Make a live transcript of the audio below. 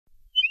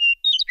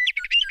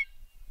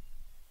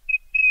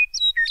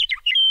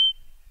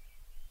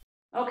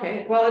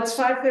Okay, well, it's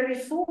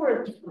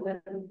 5:34,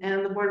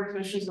 and the Board of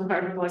Commissioners of the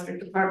Hardwick Electric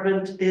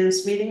Department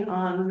is meeting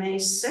on May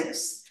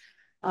 6th.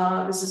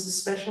 This is a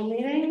special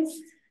meeting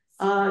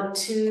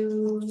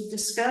to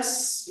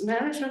discuss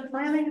management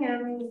planning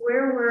and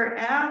where we're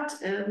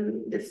at,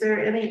 and if there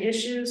are any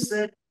issues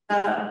that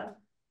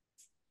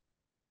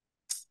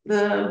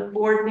the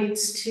board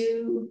needs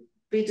to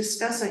be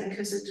discussing,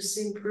 because it just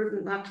seemed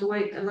prudent not to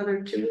wait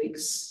another 2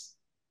 weeks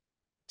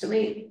to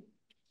meet,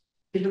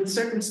 given the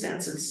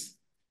circumstances.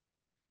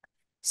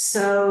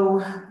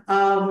 So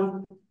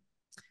I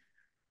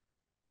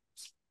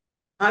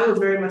would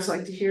very much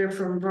like to hear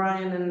from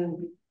Brian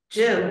and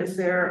Jim if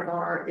there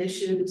are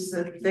issues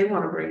that they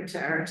want to bring to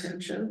our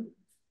attention.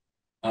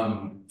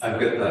 I've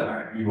got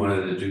that. You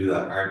wanted to do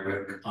that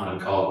Hardwick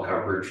on-call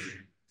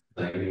coverage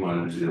thing. You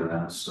wanted to do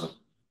that, so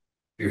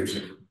here's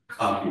a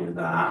copy of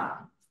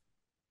that.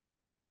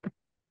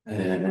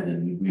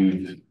 And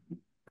we've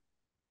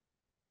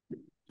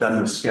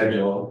done the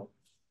schedule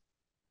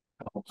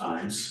a couple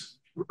times.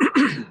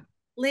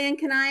 Lynn,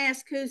 can I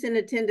ask who's in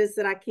attendance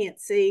that I can't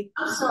see?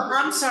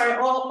 I'm sorry,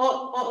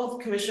 all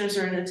the commissioners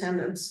are in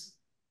attendance.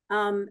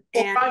 And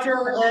Roger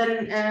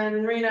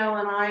and Reno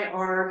and I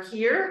are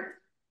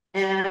here,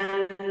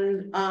 and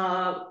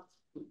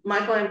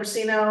Michael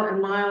Ambrosino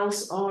and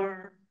Miles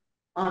are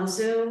on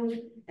Zoom,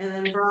 and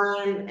then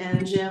Brian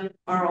and Jim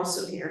are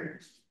also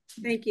here.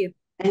 thank you.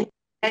 And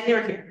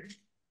you're here.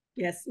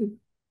 Yes.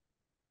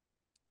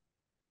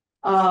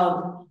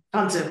 On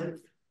Zoom.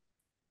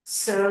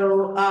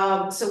 So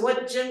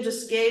what Jim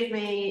just gave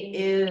me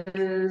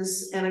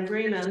is an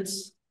agreement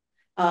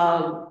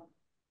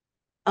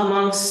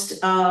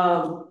amongst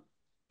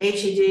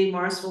HED,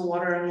 Morrisville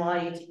Water and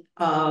Light,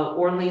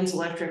 Orleans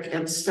Electric,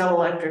 and Stowe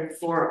Electric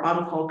for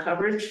on-call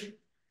coverage.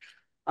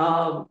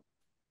 And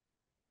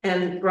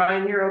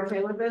Brian, you're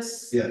okay with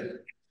this? Yeah.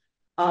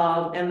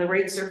 And the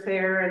rates are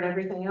fair and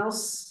everything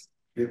else?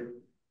 Yep.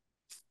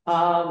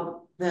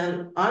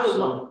 Then I would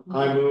look.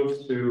 I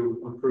move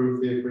to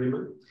approve the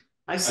agreement.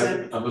 I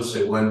said, I would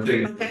say one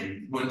thing.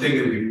 Okay. One thing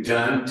that we've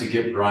done to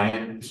get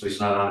Brian, so he's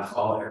not on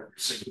call every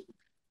single,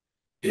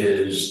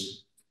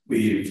 is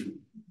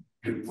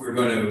we're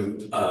going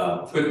to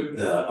put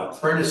the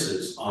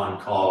apprentices on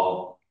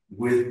call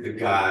with the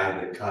guy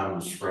that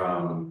comes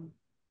from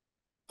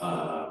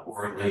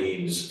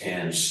Orleans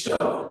and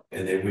Stowe,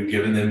 and then we've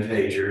given them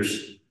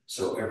pagers,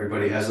 so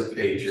everybody has a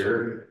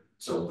pager.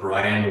 So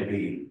Brian will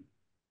be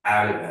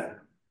out of that,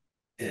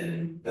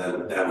 and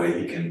that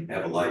way he can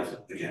have a life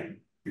again.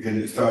 Because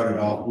it started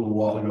off a little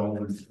while ago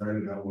when it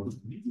started out with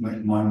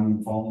my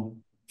new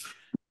phone.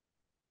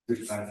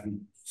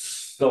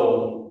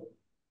 So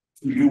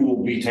you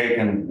will be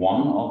taking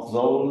one of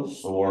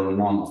those or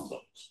none of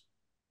those?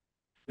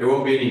 There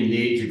won't be any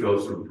need to go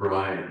through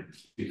Brian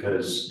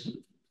because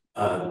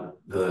the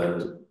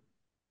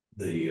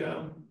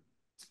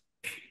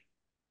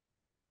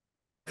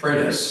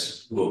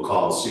apprentice will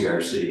call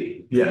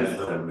CRC. Yes.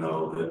 Let them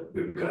know that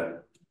we've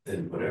got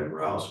and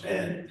whatever else,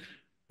 and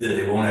then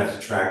they won't have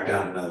to track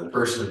down another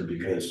person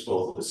because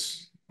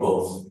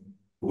both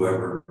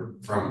whoever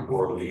from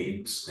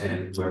Orleans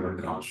and whoever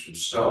comes from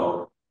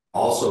Stowe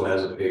also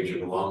has a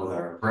pager along with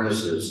our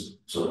apprentices,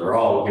 so they're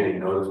all getting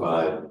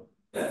notified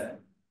that.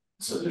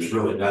 So there's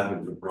really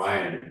nothing for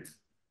Brian.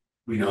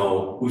 We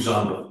know who's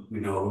on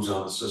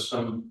the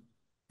system,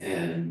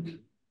 and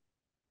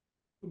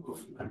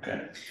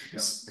Okay.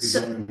 He's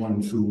the only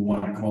ones who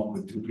want to come up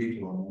with two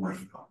people or more.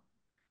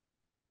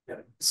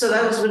 so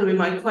that was going to be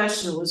my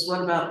question, was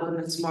what about when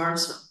it's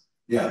Morrisville?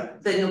 Yeah,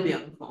 Then you'll be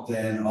on call.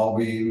 then I'll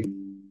be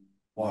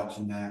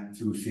watching that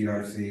through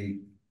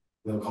CRC.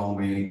 They'll call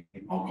me,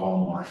 I'll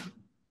call Mark.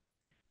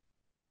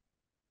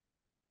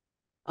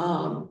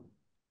 I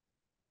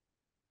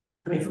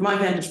mean, from my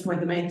vantage point,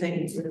 the main thing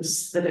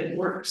is that it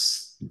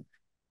works.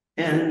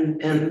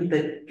 And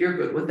that you're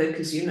good with it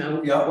because you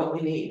know what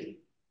we need.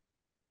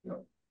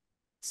 Yep.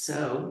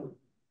 So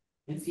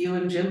if you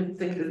and Jim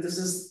think that this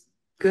is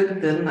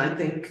good, then I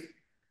think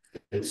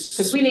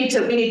because we need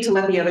to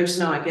let the others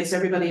know. I guess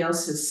everybody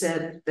else has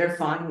said they're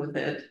fine with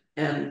it,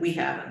 and we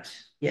haven't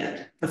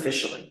yet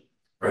officially.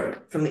 right.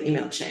 From the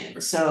email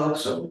chain.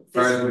 So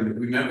Brian,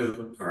 we met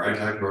with, or I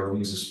talked to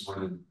Orleans this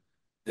morning.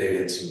 They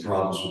had some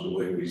problems with the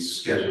way we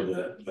scheduled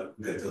it, but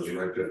we got those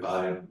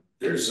rectified.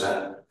 They're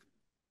set.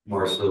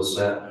 Morrisville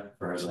set, as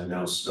far as I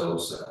know, Stowe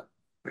set.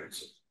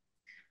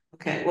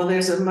 okay, well,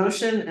 there's a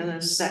motion and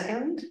a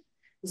second.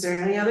 Is there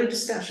any other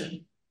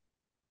discussion?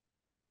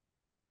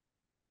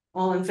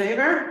 All in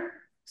favor?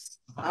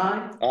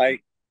 Aye. Aye.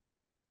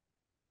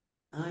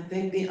 I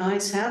think the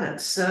ayes have it.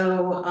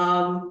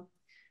 So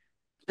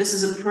this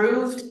is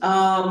approved.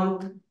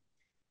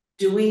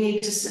 Do we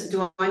need to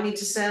do I need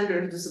to send,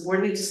 or does the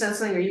board need to send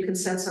something, or you can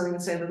send something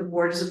and say that the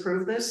board has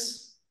approved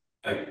this?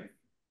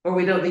 Or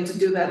we don't need to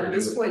do that at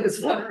this point as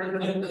well.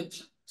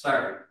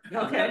 Sorry.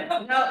 Okay,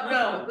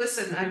 no,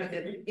 listen,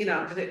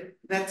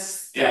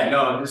 that's. Yeah,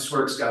 no, this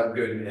works out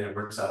good and it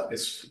works out.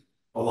 It's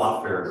a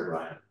lot fairer to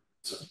Brian.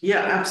 So.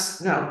 Yeah,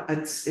 no,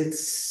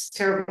 it's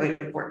terribly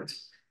important.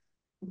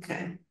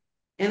 Okay.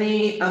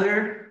 any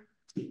other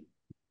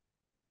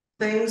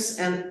things?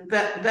 And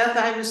Beth,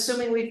 I'm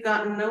assuming we've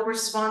gotten no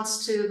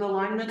response to the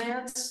lineman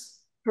ads?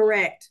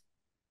 Correct.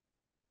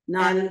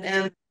 None,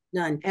 And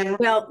none. and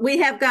Well, we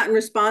have gotten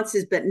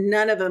responses, but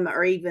none of them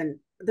are even,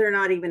 they're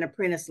not even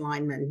apprentice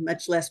linemen,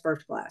 much less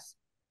first class.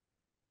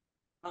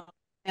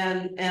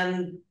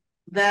 and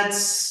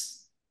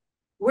that's,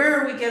 where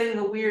are we getting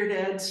the weird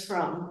ads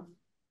from?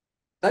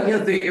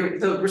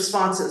 The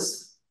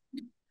responses.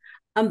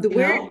 The You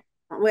weird, know?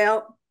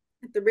 well,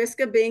 at the risk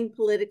of being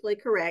politically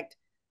correct,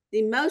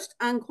 the most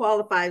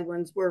unqualified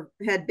ones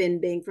had been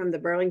being from the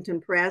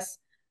Burlington Press.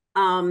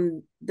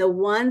 The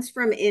ones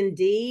from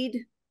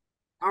Indeed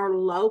are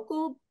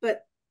local,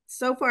 but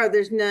so far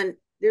there's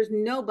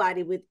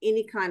nobody with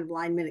any kind of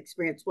lineman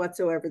experience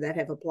whatsoever that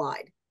have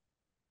applied.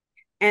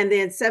 And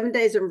then 7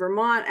 Days in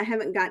Vermont, I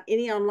haven't got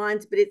any online,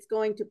 but it's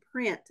going to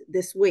print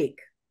this week.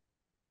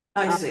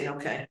 I see,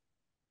 okay.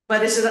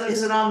 But is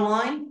it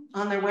online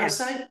on their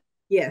website?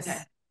 Yes. Okay.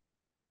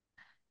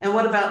 And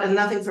what about, and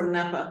nothing from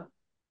NEPA?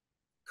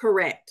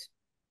 Correct.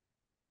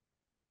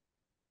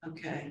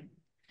 Okay.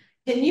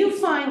 Can you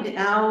find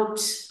out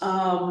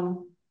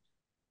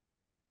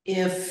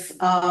if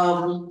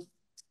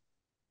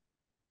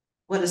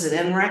what is it,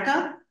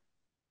 NRECA?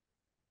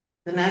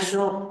 The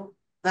national,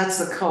 that's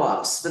the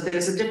co-ops, but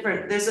there's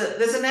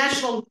a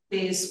national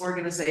news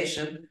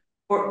organization,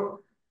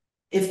 or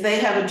if they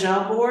have a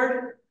job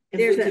board,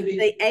 There's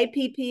the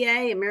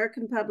APPA,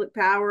 American Public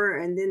Power,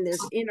 and then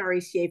there's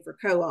NRECA for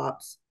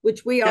co-ops,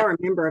 which we are a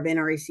member of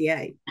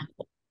NRECA.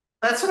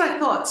 That's what I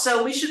thought.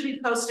 So we should be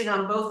posting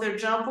on both their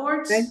job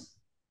boards. Okay.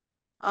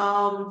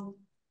 I'll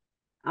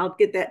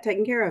get that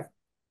taken care of.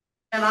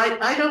 And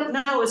I don't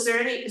know, is there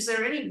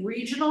any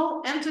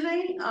regional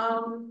entity?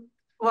 Well,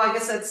 I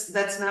guess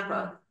that's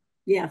NEPA.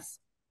 Yes.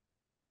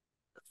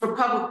 For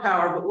public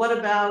power, but what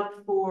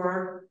about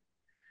for,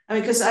 I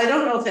mean, because I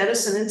don't know if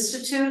Edison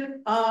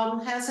Institute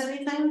has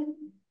anything.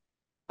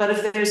 But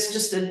if there's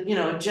just a,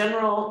 a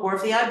general, or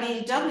if the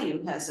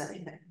IBEW has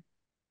anything.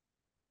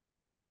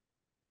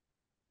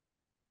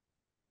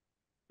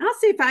 I'll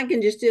see if I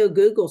can just do a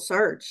Google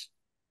search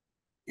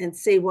and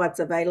see what's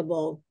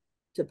available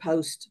to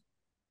post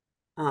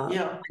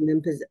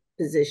lineman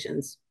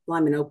positions,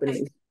 lineman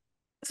openings.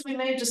 We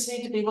may just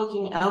need to be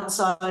looking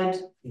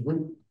outside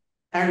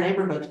our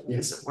neighborhood,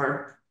 as it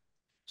were.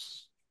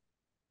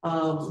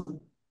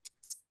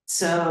 So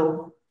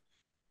so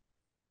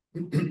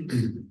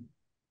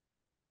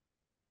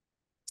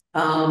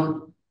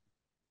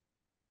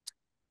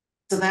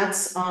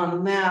that's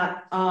on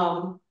that.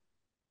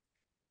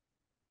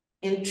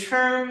 In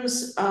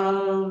terms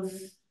of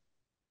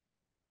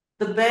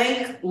the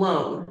bank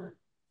loan,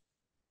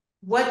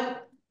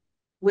 what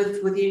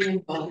with Union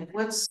Bank,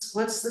 what's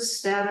the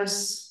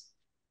status?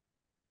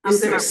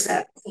 Is there a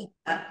status?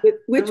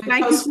 Which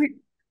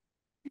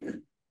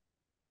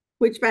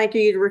bank are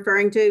you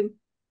referring to?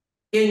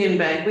 Union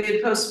Bank. We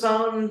had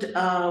postponed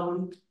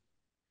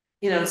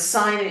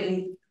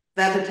signing.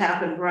 That had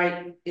happened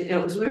right. We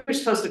were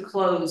supposed to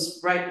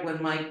close right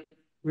when Mike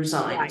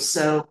resigned.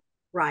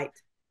 Right.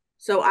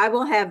 So I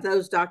will have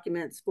those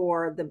documents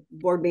for the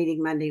board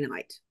meeting Monday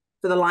night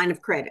for the line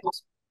of credit.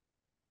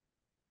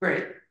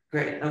 Great.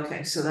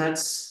 Okay, so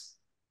that's,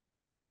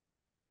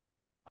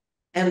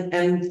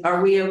 and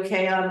are we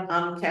okay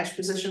on cash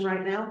position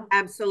right now?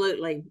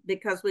 Absolutely,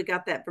 because we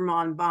got that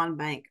Vermont Bond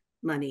Bank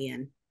money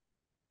in.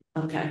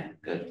 Okay,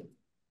 good.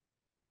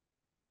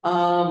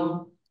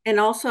 And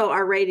also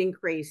our rate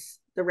increase,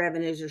 the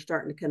revenues are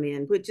starting to come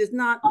in, which is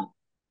not,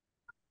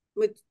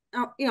 almost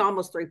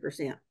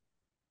 3%.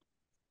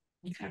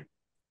 Okay.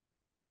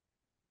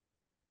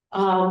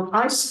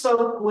 I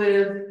spoke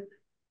with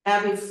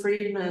Abby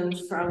Friedman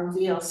from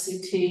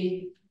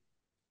VLCT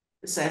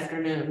this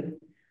afternoon.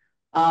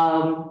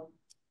 I'm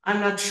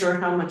not sure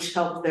how much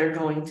help they're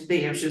going to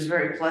be. She was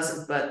very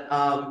pleasant, but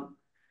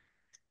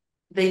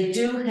they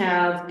do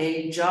have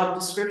a job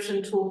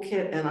description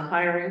toolkit and a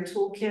hiring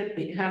toolkit,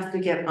 but you have to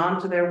get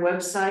onto their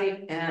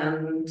website,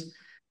 and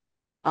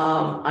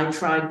I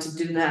tried to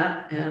do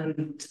that,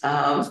 and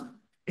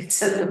it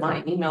said that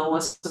my email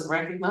wasn't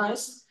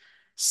recognized.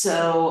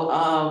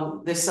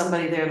 So there's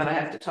somebody there that I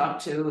have to talk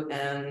to,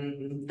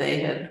 and they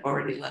had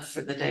already left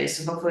for the day.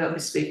 So hopefully I'll be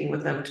speaking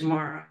with them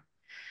tomorrow.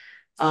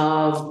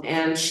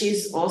 And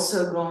she's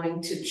also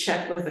going to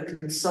check with a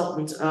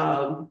consultant,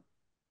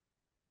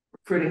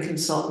 recruiting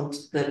consultant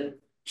that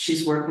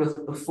she's worked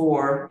with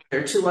before.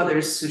 There are two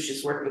others who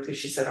she's worked with who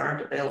she said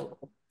aren't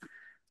available.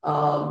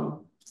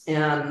 But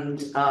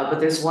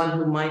there's one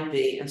who might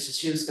be, and so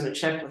she was going to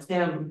check with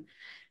him.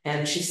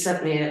 And she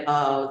sent me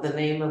the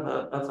name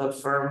of a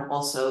firm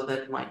also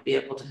that might be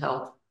able to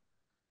help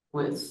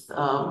with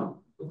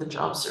the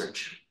job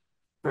search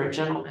for a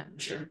general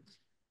manager.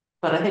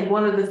 But I think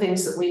one of the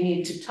things that we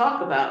need to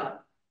talk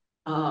about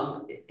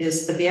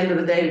is, at the end of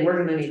the day,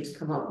 we're going to need to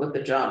come up with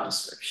a job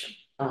description.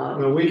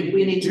 Well,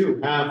 we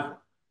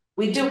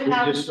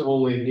just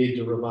only need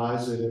to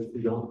revise it if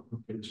we don't.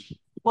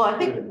 Well, I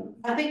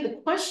think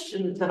the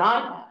question that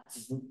I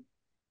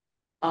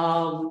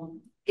have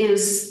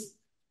is,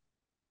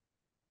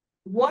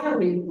 what are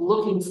we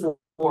looking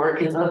for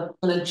in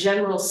a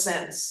general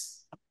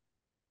sense?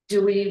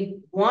 Do we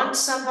want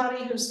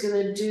somebody who's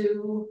gonna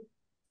do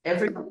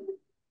everything,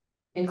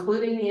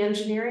 including the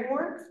engineering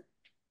work?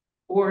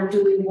 Or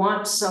do we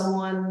want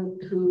someone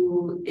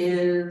who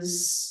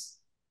is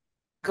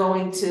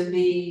going to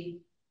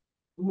be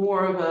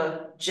more of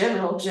a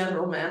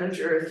general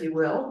manager, if you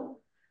will,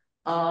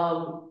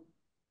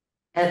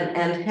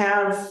 and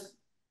have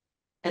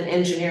an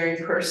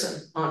engineering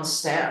person on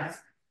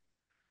staff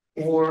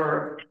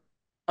or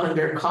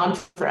under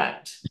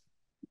contract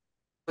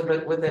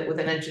with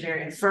an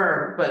engineering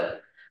firm,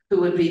 but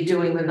who would be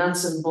doing the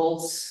nuts and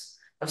bolts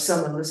of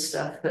some of the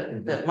stuff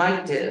that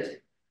Mike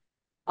did,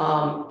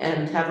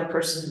 and have a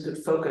person who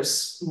could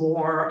focus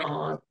more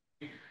on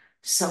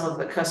some of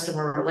the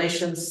customer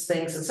relations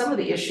things and some of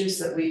the issues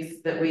that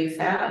we've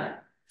had.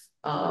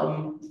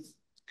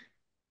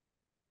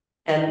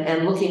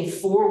 And looking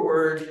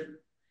forward,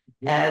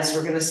 as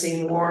we're gonna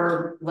see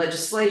more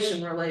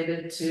legislation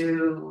related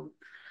to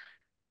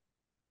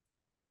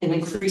an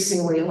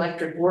increasingly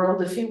electric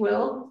world, if you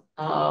will.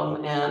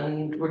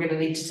 And we're gonna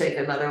need to take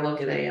another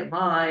look at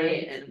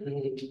AMI, and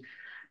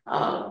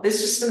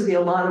there's just gonna be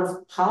a lot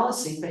of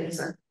policy things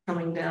that are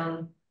coming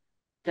down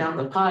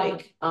the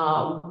pike,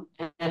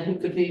 and who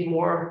could be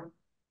more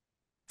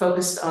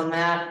focused on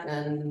that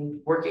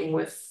and working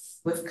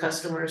with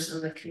customers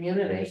in the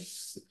community.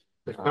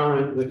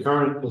 The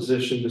current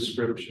position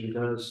description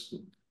does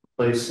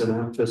place an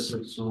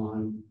emphasis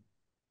on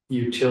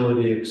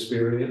utility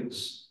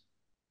experience.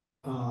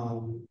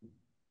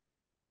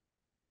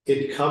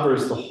 It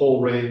covers the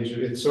whole range.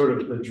 It's sort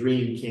of the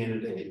dream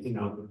candidate, you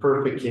know, the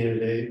perfect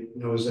candidate,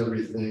 knows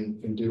everything,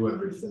 can do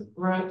everything.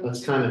 Right.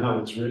 That's kind of how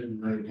it's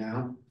written right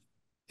now.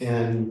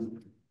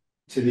 And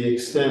to the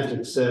extent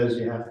it says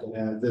you have to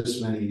have this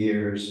many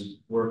years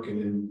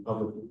working in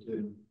public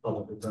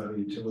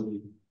utility,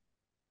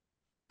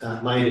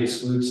 that might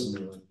exclude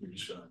something like you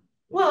described.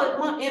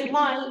 Well, it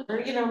might, or,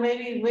 you know,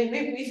 maybe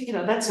we, you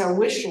know, that's our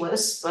wish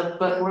list, but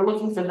we're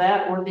looking for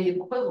that or the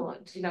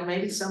equivalent. You know,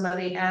 maybe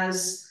somebody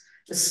has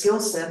a skill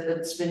set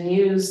that's been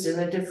used in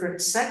a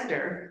different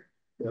sector,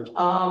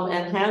 Yeah.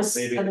 And has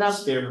Maybe enough.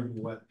 scare them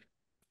away.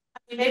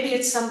 Maybe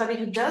it's somebody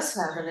who does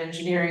have an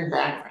engineering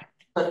background,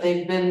 but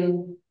they've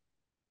been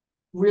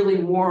really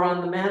more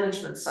on the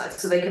management side,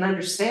 so they can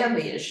understand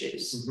the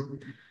issues.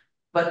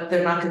 But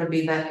they're not gonna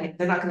be that,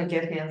 they're not gonna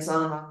get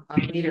hands-on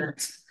on meter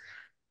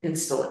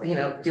install, you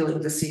know, dealing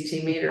with the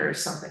CT meter or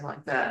something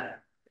like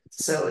that.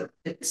 So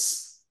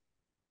it's,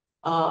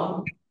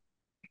 so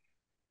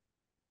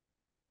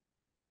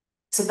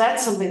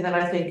that's something that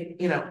I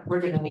think, you know,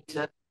 we're gonna need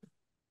to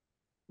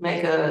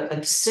make a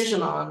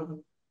decision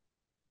on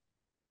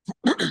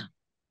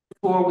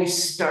before we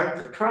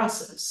start the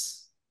process.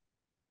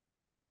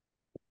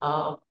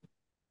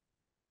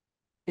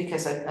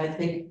 Because I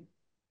think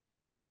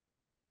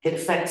it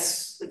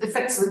affects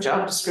the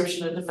job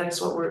description, it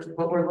affects what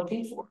we're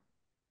looking for.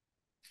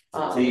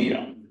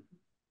 The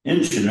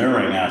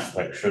engineering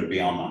aspect should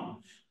be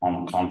on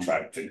the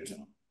contract too.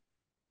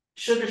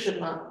 Should or should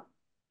not?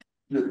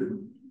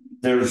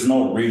 There's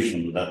no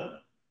reason that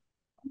a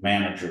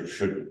manager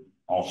should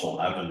also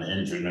have an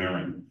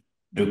engineering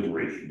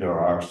degree. There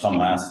are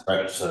some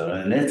aspects,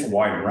 and it's a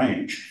wide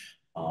range,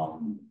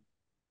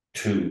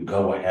 to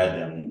go ahead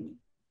and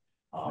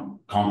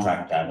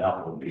contract that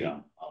out would be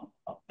a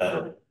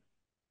better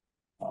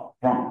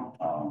front,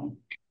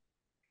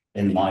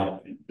 in my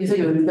opinion. You think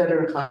it would be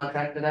better to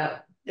contract it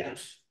out?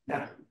 Yes.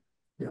 Yeah.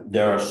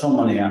 There are so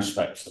many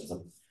aspects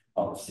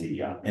of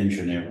the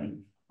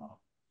engineering,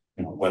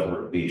 you know,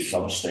 whether it be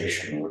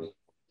substation or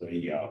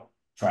the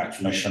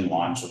transmission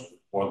lines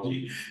or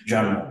the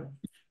general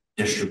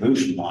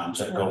distribution lines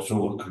that go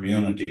through a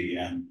community,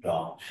 and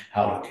how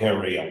to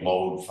carry a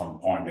load from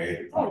point A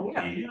to point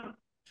B.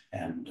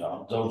 And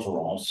those are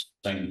all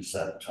things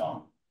that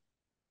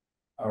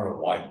are a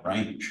wide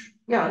range.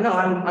 Yeah, no,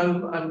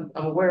 I'm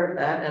aware of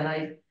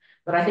that,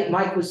 but I think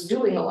Mike was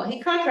doing a lot.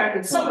 He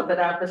contracted some of it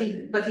out,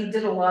 but he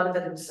did a lot of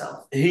it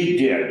himself. He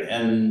did,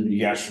 and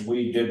yes,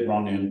 we did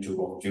run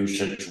into a few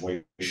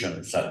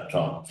situations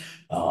that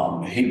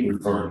he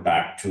referred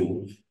back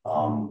to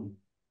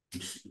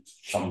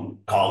some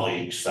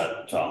colleagues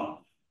that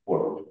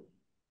were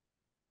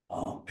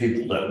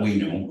people that we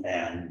knew,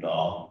 and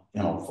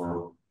you know,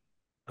 for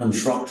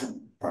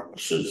construction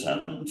purposes,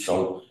 and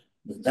so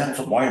that's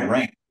a wide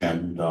range.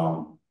 And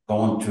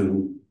going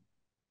to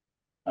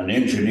an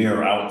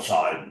engineer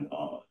outside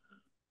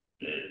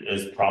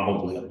is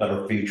probably a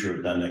better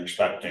feature than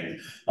expecting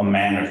a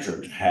manager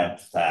to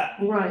have that.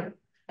 Right.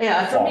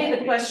 Yeah, for me,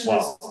 the question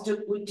is,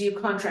 do you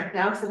contract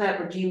out for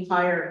that, or do you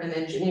hire an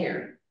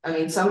engineer? I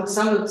mean, some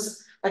of,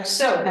 like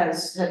Stowe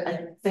has,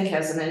 I think,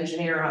 has an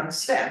engineer on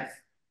staff.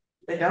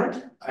 They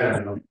don't? I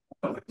don't know.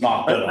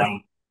 Not that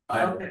I'm.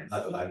 Okay.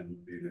 Not that I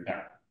didn't be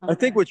there. I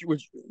think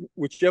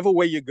whichever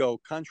way you go,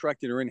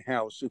 contracted or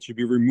in-house, it should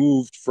be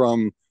removed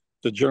from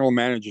the general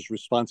manager's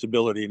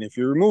responsibility. And if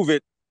you remove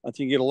it, I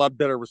think you get a lot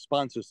better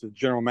responses to the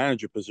general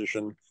manager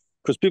position,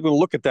 because people will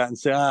look at that and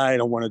say, I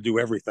don't want to do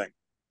everything.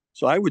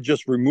 So I would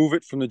just remove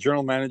it from the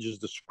general manager's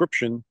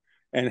description,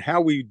 and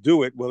how we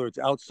do it, whether it's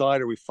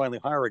outside or we finally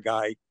hire a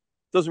guy,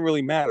 doesn't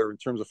really matter in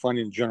terms of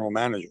finding a general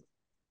manager.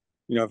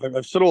 You know,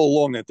 I've said all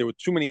along that there were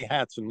too many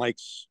hats in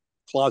Mike's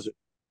closet,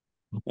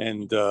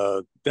 and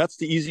that's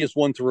the easiest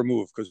one to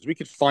remove because we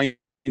could find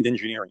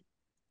engineering.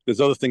 There's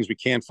other things we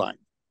can find.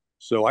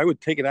 So I would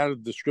take it out of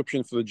the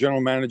description for the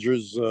general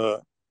manager's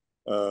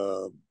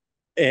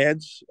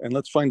ads, and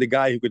let's find a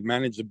guy who could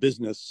manage the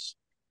business,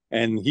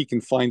 and he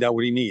can find out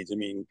what he needs. I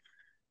mean,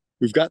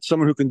 we've got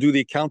someone who can do the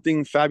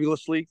accounting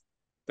fabulously.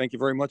 Thank you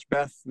very much,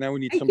 Beth. Now we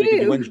need somebody who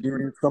can do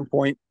engineering at some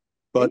point,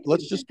 but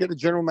let's just get a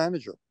general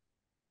manager.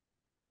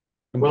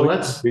 Well,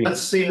 let's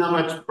see how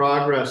much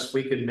progress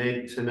we can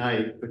make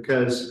tonight,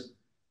 because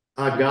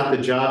I've got the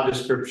job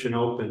description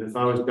open. If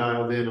I was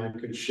dialed in, I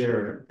could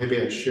share it.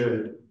 Maybe I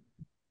should.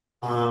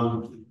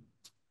 And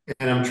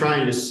I'm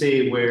trying to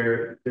see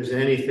where there's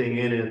anything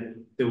in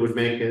it that would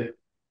make it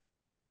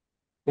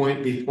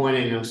be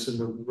pointing us in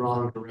the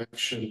wrong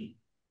direction.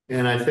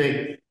 And I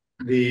think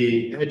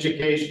the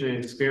education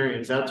and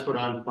experience, that's what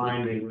I'm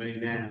finding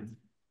right now.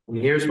 And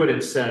here's what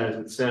it says.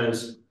 It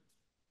says,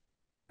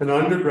 an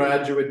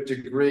undergraduate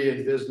degree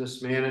in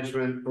business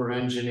management or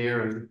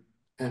engineering.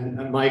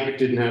 And Mike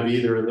didn't have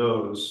either of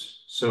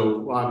those.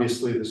 So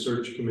obviously the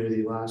search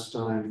committee last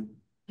time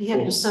He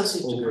had an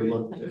associate degree.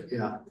 overlooked it.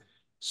 Yeah.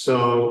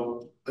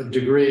 So a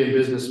degree in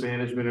business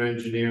management or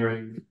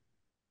engineering.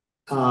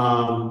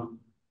 And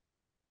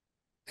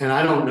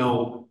I don't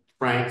know,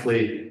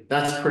 frankly,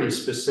 that's pretty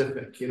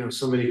specific. You know,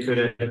 somebody could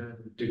have a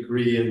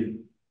degree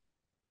in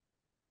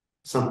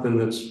something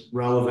that's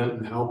relevant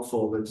and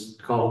helpful that's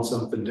called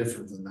something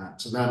different than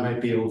that. So that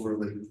might be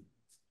overly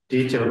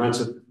detailed. That's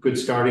a good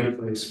starting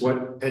place.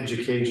 What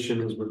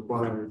education is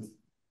required?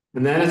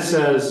 And then it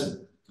says,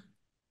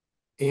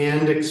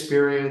 and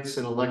experience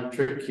in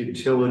electric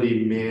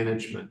utility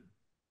management.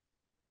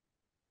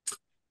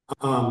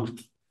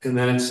 And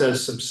then it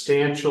says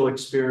substantial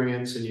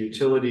experience in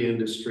utility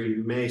industry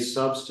may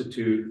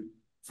substitute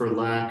for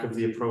lack of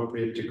the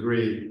appropriate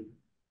degree.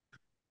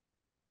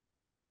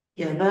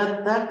 Yeah,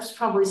 that's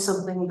probably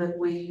something that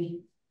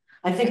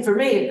I think for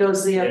me, it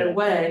goes the other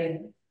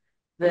way,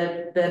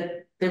 that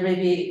there may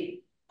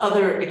be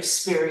other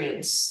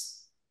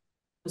experience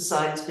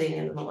besides being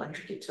in an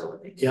electric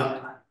utility.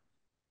 Yeah.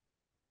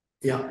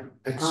 Yeah,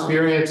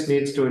 experience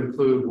needs to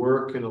include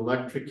work in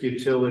electric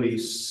utility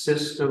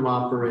system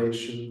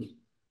operations,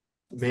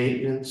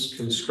 maintenance,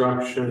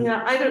 construction.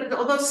 Yeah, I don't,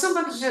 although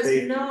someone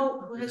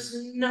who has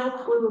no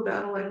clue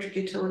about electric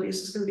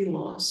utilities is gonna be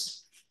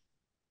lost.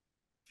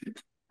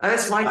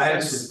 That's my. I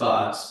have some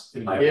thoughts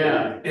in my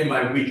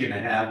week and a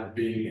half of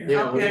being here.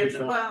 Yeah, Okay,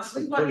 well,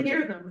 we want to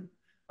hear them.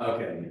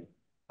 Okay,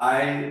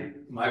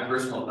 my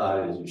personal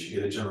thought is you should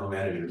get a general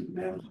manager to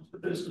manage the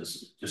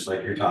business, just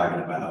like you're talking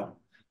about.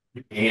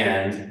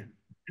 And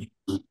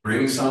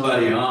bring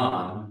somebody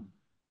on,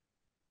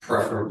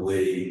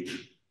 preferably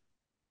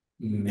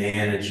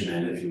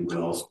management, if you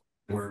will,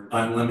 or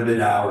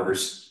unlimited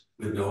hours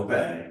with no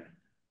pay.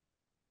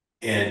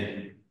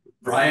 And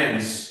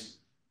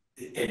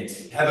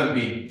have him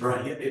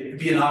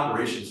be an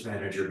operations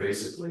manager,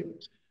 basically.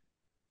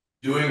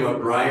 Doing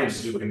what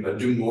Brian's doing, but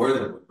do more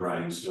than what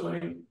Brian's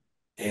doing.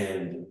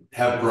 And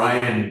have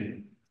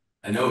Brian,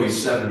 I know he's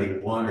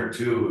 71 or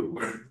 2.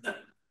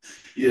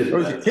 He is,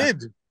 was a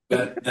kid.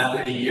 But not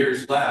many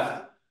years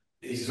left,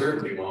 he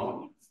certainly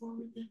won't.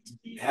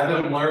 Have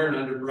him learn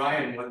under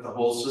Brian what the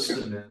whole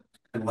system is,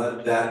 and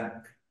let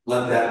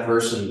that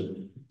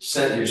person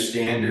set your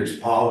standards,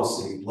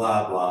 policy,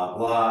 blah, blah,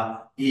 blah,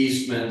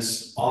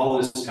 easements, all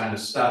this kind of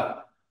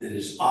stuff that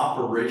is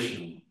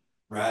operational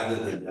rather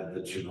than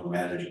the general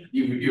manager.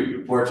 You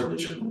report to the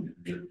general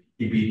manager.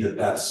 He'd be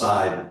that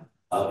side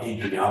of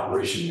he'd be the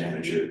operation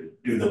manager,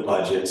 do the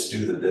budgets,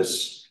 do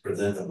this,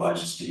 present the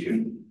budgets to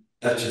you.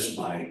 That's just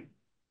my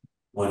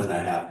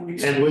 1.5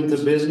 weeks. And with the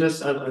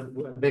business, I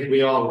think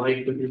we all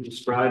like what you're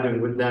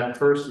describing. Would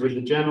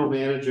the general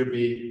manager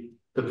be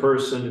the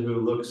person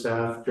who looks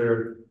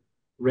after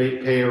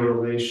ratepayer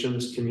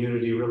relations,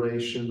 community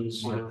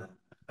relations? You know?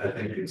 I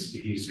think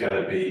he's got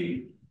to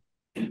be.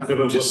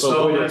 Just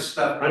so much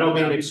stuff. I don't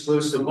mean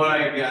exclusive. From what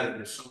I gather,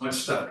 there's so much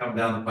stuff coming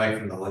down the pipe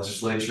from the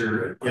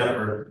legislature and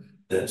whatever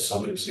that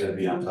somebody's going to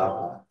be on top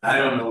of. I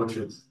don't know what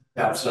your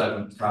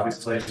outside probably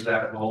plays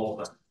that role,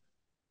 but.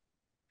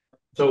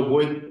 So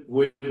would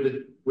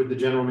the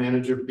general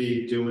manager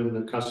be doing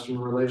the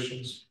customer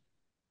relations?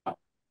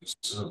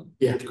 So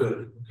yeah,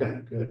 good.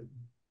 Okay, good.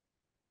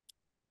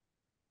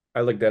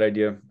 I like that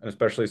idea, and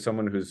especially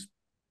someone who's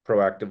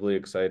proactively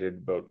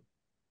excited about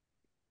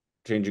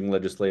changing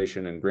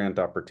legislation and grant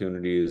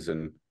opportunities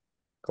and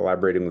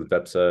collaborating with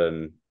VEPSA,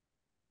 and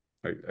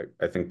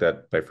I think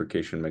that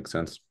bifurcation makes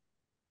sense.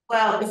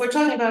 Well, if we're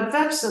talking about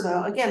VEPSA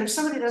though, again, if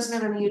somebody doesn't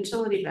have any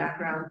utility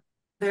background,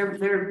 they're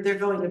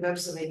going to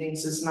VEPSA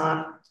meetings is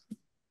not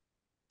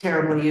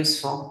terribly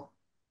useful.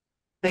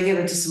 They get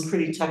into some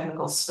pretty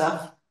technical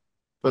stuff.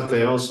 But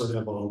they also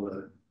have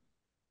all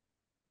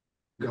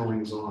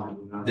goings on,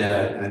 you know?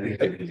 Yeah, I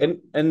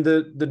think. And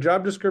the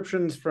job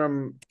descriptions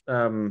from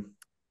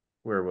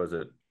where was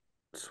it?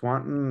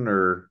 Swanton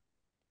or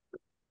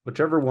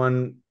whichever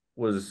one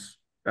was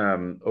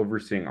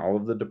overseeing all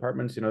of the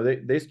departments, you know,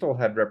 they still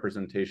had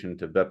representation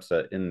to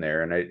BEPSA in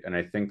there. And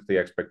I think the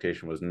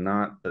expectation was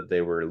not that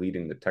they were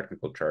leading the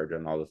technical charge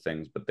on all the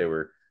things, but they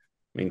were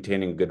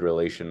maintaining good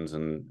relations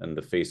and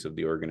the face of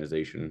the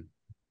organization.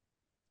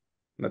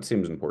 That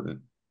seems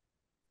important.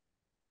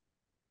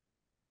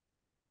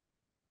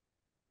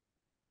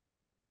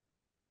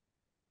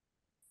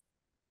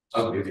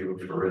 I'll give you,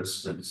 for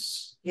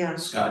instance, Yeah.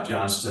 Scott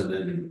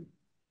Johnston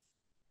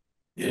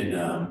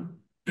in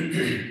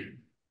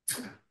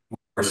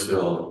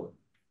Morrisville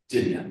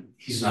didn't,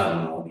 he's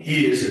not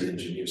he is an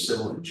engineer,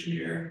 civil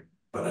engineer,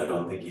 but I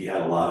don't think he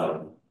had a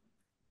lot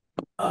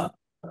of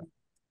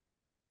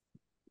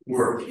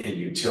work in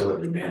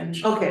utility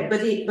management. Okay,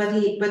 but he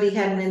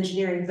had an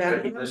engineering But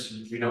background.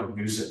 listen, we don't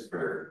use it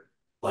for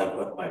like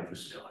what Mike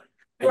was doing.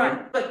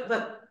 Right,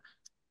 but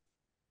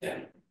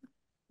Yeah.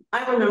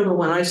 I remember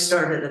when I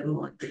started at an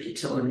electric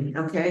utility,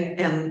 okay,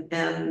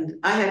 and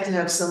I had to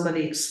have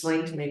somebody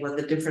explain to me what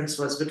the difference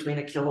was between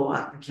a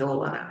kilowatt and a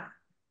kilowatt hour.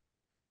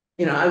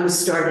 You know, I was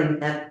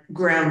starting at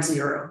ground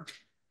zero.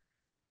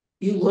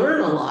 You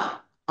learn a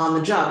lot on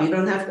the job. You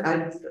don't have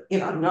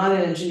to, I'm not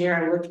an engineer,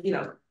 I look,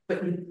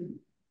 but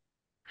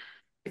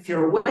if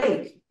you're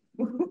awake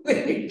when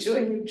you're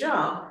doing your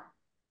job,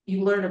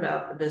 you learn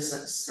about the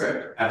business.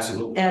 Right,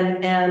 absolutely.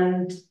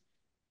 And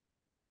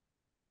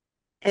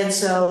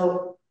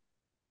so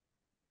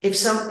if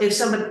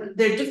somebody,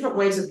 there are different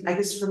ways of, I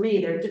guess for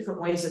me, there are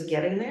different ways of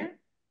getting there.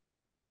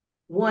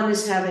 One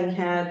is having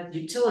had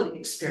utility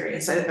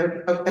experience.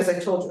 As I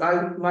told you,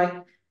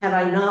 had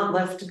I not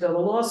left to go to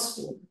law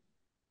school,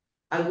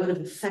 I would have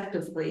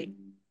effectively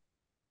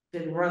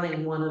been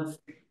running one of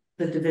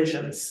the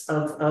divisions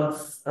of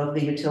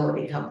the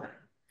utility company.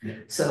 Yeah.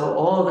 So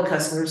all of the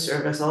customer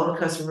service, all the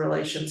customer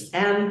relations,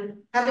 and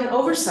having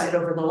oversight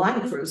over the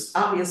line crews,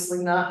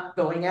 obviously not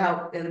going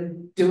out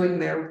and doing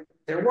their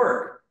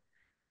work.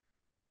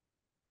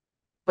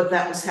 But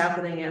that was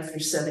happening after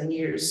 7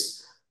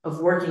 years of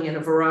working in a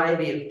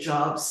variety of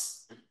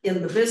jobs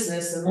in the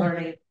business and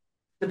learning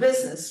the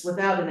business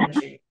without an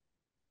engineer. If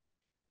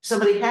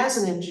somebody has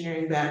an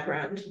engineering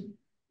background,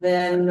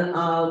 then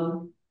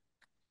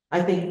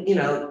I think,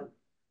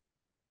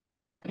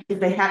 if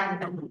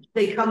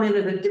they come in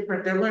at a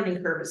different, their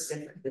learning curve is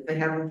different if they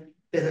haven't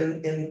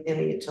been in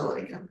a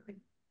utility company.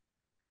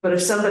 But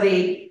if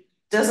somebody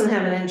doesn't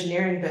have an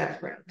engineering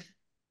background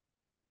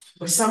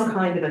or some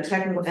kind of a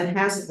technical and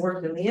hasn't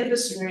worked in the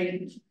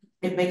industry,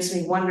 it makes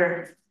me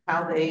wonder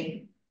how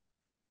they.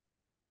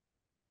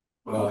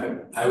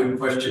 Well, I would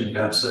question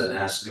Gus and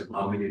ask him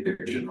how many of their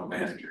general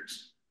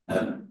managers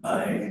have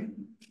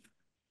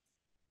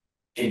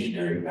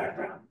engineering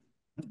background.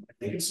 I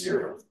think it's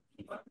 0.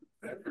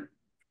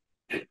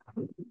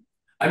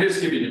 I'm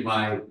just giving you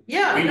my week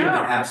and a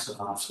half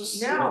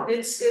synopsis. No,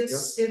 it's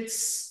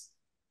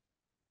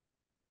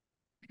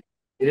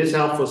It is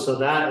helpful, so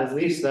that, at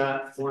least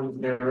that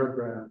one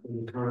paragraph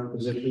in the current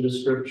position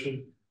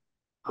description,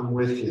 I'm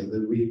with you,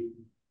 that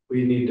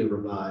we need to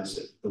revise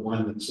it, the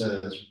one that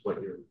says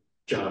what your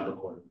job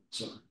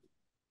requirements are.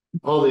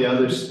 All the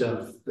other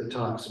stuff that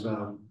talks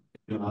about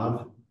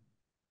job,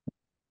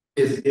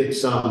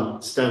 it's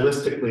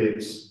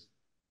stylistically,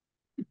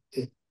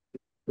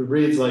 it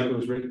reads like it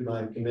was written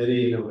by a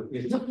committee,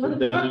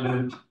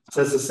 it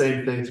says the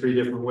same thing 3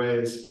 different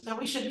ways. no,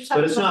 we should tighten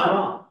But it's not it up.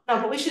 wrong.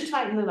 No, but we should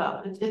tighten it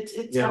up.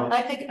 Yeah.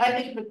 I think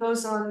if it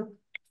goes on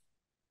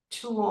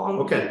too long.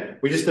 Okay,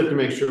 we just have to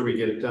make sure we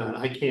get it done.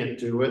 I can't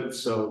do it,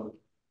 so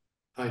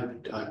I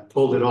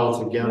pulled it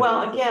all together.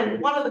 Well,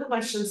 again, one of the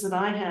questions that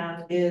I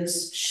have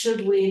is,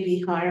 should we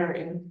be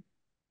hiring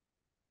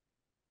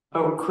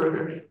a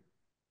recruiter?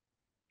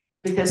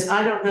 Because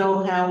I don't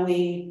know how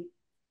we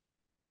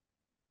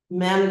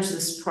manage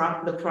this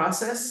the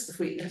process. If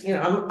we,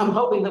 I'm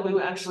hoping that we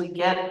will actually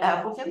get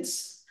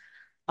applicants.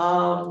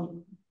 I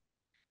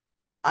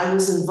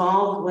was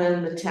involved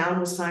when the town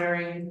was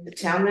hiring the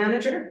town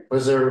manager.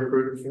 Was there a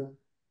recruiter for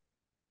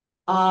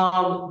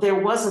that? There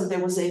wasn't. There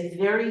was a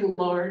very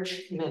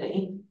large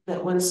committee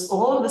that was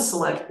all of the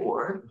select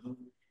board.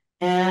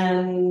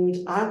 And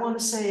I want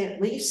to say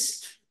at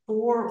least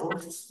 4 or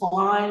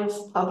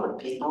 5 public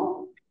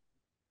people.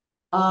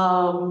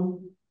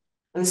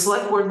 And the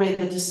select board made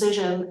the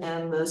decision,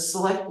 and the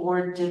select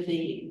board did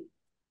the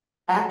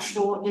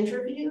actual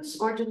interviews,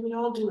 or did we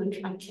all do it?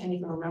 I can't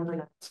even remember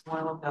that, it's a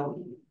while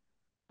ago.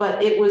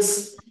 But it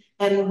was,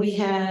 and we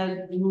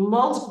had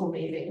multiple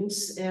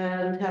meetings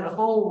and had a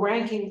whole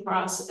ranking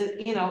process.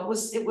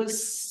 It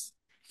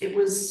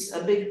was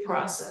a big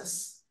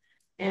process.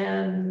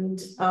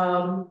 And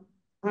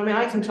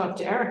I can talk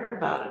to Eric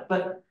about it,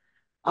 but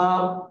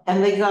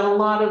and they got a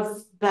lot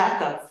of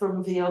backup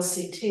from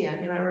VLCT.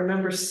 I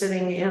remember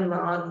sitting in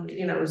on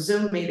a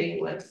Zoom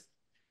meeting with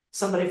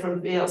somebody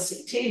from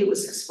VLCT who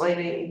was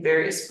explaining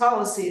various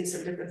policies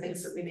and different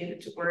things that we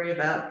needed to worry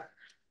about.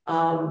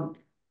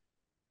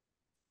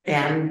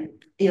 And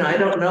I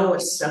don't know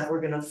what stuff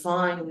we're gonna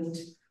find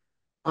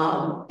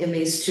in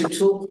these two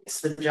toolkits,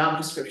 the job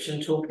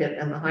description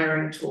toolkit and the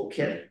hiring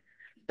toolkit,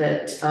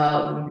 that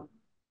I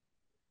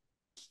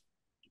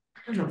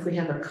don't know if we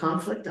have a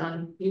conflict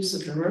on use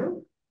of the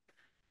room.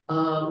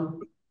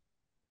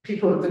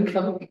 People have been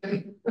coming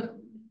in.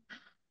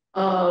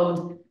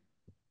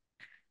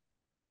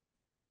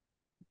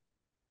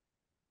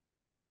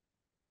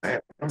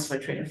 That's my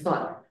train of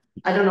thought.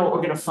 I don't know what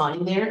we're gonna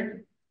find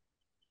there.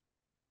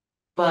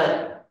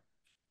 But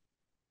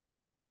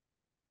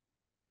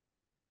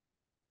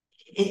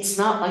it's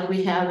not like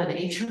we have an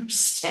HR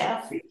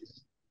staff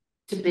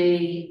to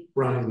be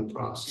running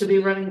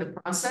the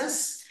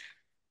process.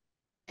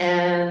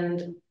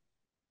 And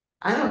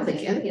I don't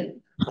think any of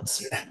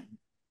us are.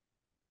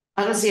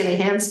 I don't see any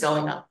hands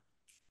going up.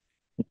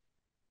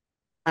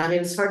 I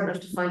mean, it's hard enough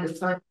to find a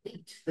time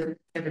that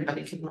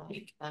everybody can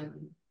make,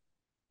 and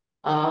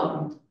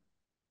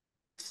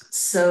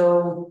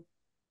so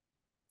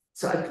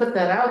I put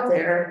that out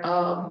there.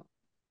 I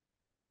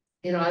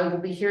will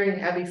be hearing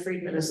Abby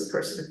Friedman as the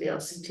person at the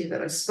LCT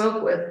that I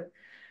spoke with.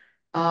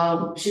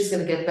 She's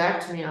going to get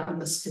back to me on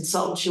this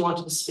consultant. She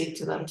wanted to speak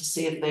to them to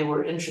see if they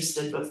were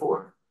interested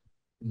before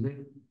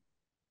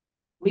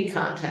we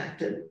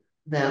contacted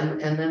them.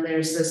 And then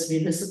there's this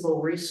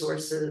Municipal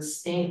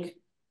Resources Inc.,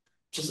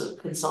 which is a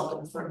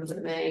consulting firm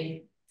that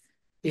may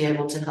be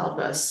able to help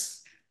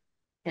us.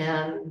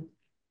 And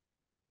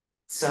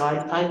so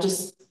I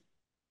just,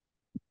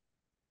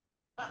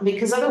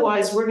 because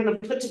otherwise we're going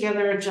to put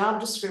together a job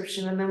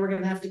description and then we're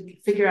going to have to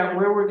figure out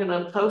where we're going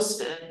to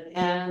post it.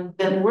 And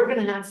then we're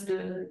going to have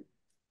to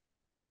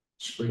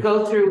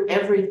go through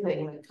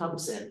everything that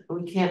comes in.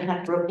 We can't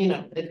have,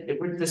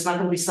 there's not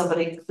going to be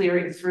somebody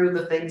clearing through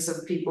the things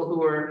of people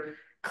who are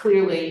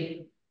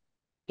clearly,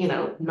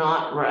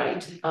 not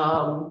right.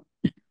 Or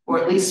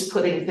at least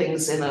putting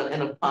things in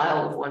a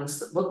pile of ones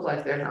that look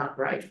like they're not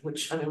right,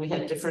 which, I mean, we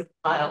had different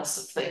piles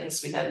of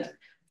things. We had,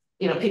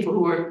 people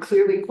who were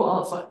clearly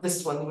qualified.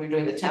 This one, we were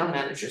doing the town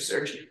manager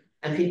search,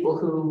 and people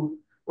who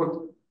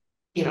were,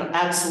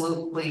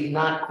 absolutely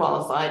not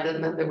qualified.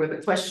 And then there were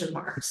the question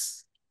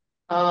marks.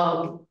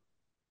 And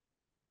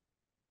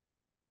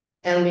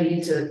we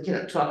need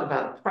to, talk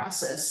about the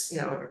process,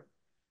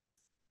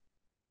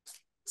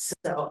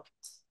 so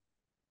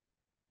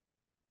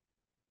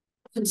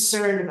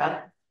concerned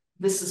about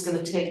this is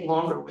going to take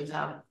longer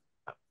without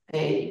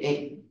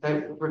a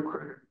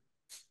recruiter.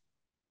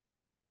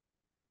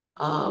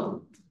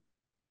 And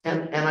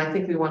I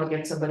think we want to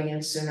get somebody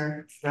in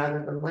sooner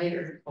rather than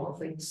later, all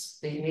things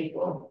being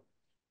equal.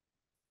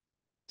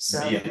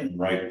 So Be the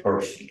right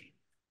person.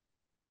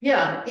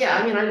 Yeah.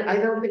 I mean, I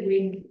don't think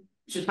we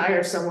should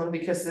hire someone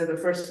because they're the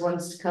first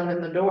ones to come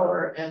in the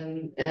door,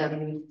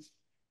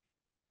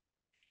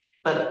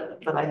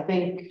 but I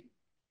think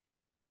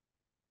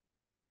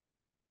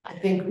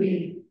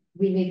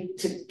we need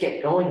to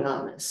get going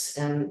on this,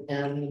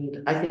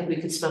 and I think we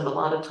could spend a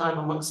lot of time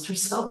amongst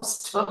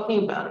ourselves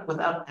talking about it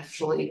without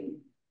actually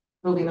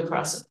moving the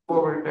process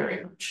forward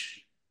very much.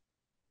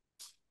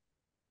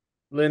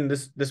 Lynn,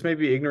 this may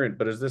be ignorant,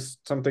 but is this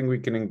something we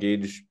can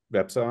engage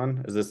VEPSA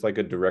on? Is this like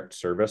a direct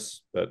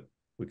service that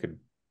we could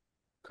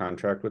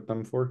contract with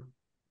them for?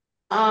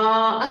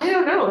 I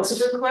don't know. It's a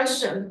good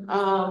question.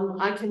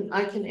 I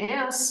can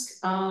ask.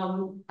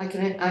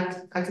 I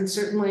can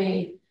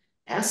certainly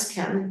ask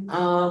Ken.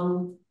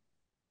 I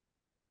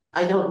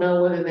don't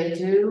know whether they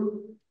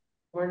do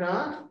or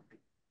not.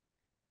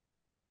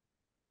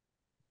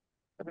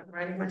 I'm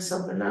writing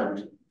myself a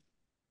note.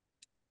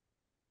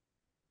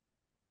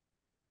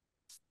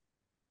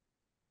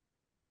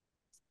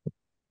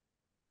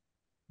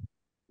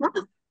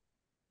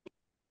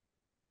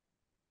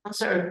 I'm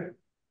sorry,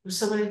 was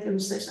somebody going to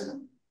say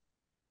something?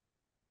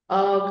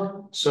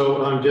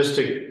 So just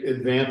to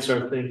advance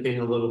our thinking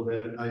a little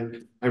bit,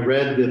 I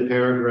read the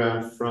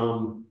paragraph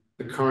from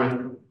the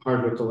current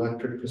Hardwick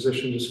Electric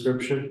position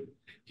description.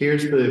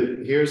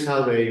 Here's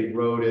how they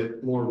wrote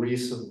it more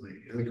recently.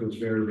 I think it was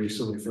very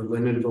recently for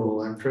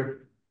Lindenville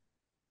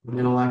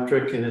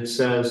Electric, and it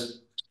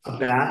says a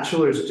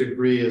bachelor's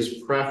degree is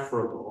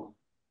preferable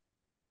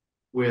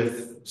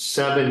with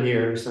 7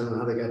 years. I don't know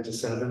how they got to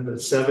 7,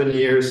 but 7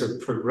 years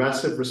of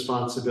progressive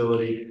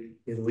responsibility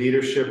in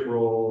leadership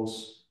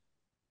roles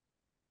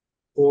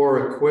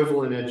or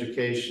equivalent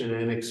education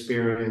and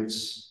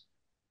experience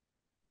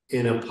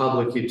in a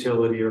public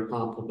utility or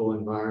comparable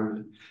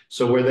environment.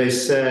 So where they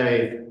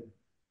say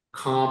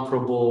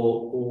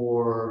comparable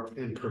or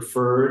and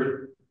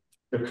preferred,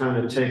 they're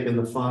kind of taking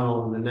the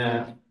funnel and the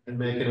net and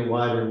making it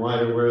wider and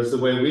wider. Whereas the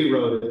way we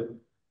wrote it,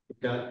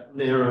 it got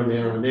narrow,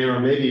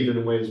 maybe even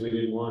in ways we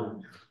didn't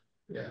want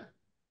it.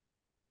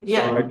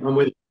 Yeah. So I'm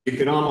with you.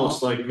 Could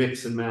almost like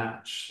mix and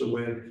match the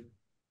way.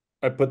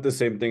 I put the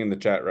same thing in the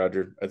chat,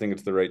 Roger. I think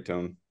it's the right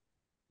tone.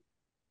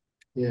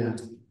 Yeah.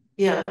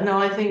 No,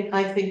 I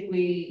don't think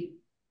we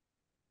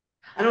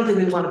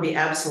want to be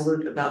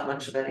absolute about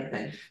much of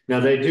anything. Now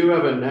they do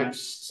have a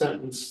next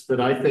sentence that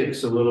I think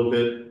is a little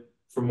bit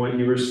from what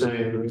you were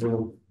saying,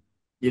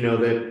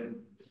 that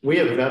we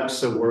have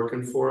VEPSA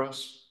working for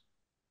us.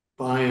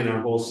 buying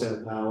our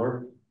wholesale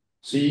power.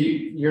 So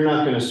you're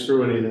not gonna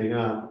screw anything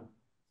up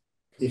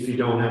if you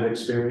don't have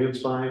experience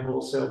buying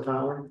wholesale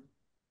power.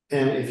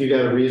 And if you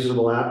got a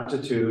reasonable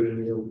aptitude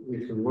and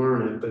you can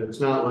learn it, but it's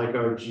not like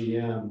our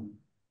GM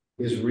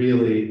is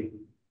really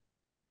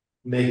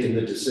making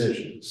the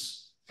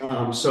decisions.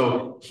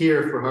 So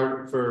here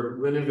for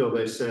Lindenville,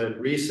 they said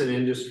recent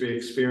industry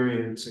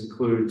experience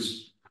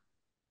includes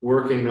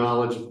working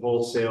knowledge of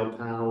wholesale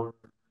power,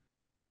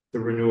 the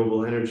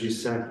renewable energy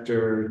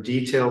sector,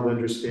 detailed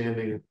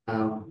understanding of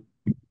how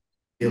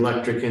the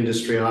electric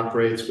industry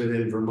operates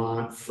within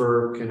Vermont,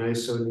 FERC, and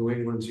ISO New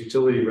England's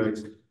utility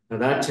regs. Now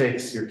that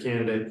takes your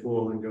candidate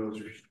pool and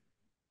goes.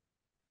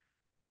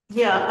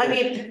 Yeah, I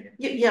mean,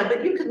 yeah,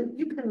 but you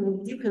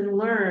can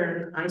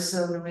learn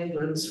ISO New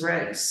England's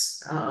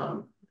regs.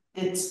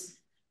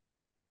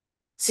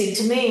 See,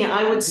 to me,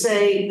 I would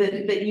say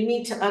that you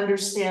need to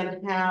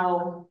understand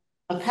how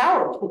a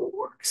power pool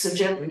works, a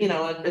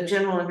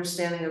general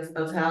understanding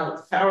of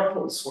how power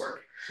pools work.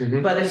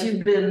 Mhm. But if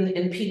you've been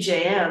in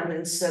PJM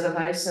instead of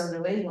ISO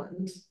New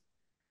England,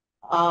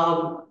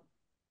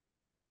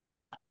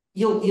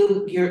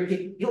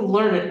 you'll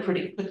learn it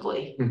pretty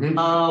quickly.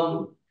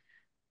 Mhm.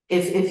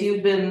 If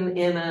you've been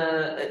in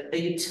a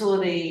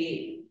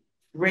utility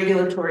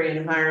regulatory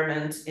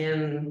environment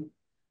in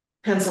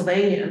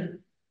Pennsylvania,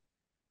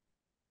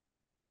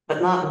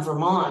 but not in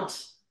Vermont,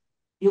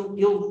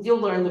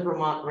 you'll learn the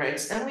Vermont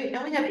regs. And we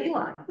have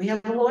Eli. We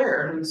have a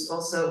lawyer who's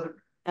also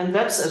and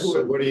Vepsa.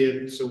 So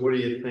what are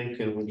you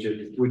thinking?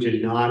 Would you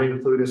not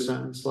include a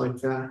sentence like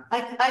that?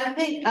 I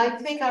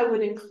think I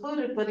would include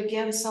it, but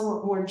again,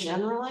 somewhat more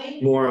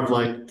generally. More of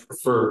like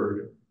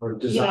preferred or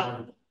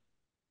desirable.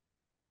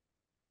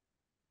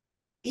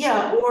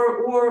 Yeah,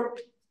 or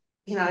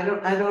I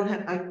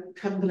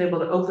haven't been able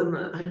to open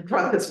I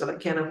brought this, but I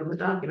can't open the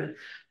document.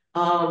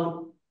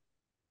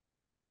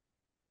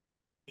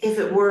 If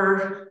it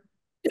were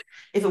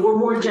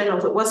more general,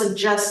 if it wasn't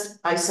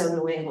just ISO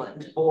New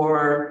England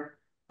or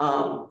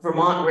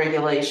Vermont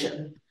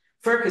regulation,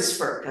 FERC is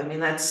FERC. I mean,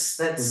 that's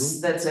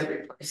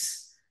every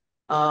place.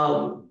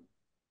 So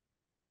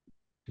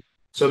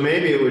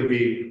maybe it would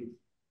be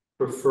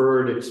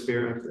preferred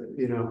experience,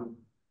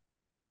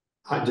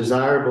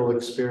 desirable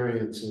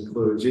experience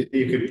includes,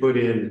 you could put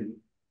in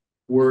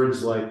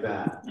words like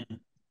that.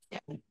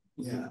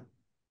 Yeah.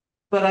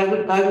 But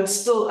I would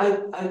still,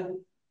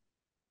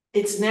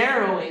 it's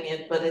narrowing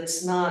it, but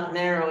it's not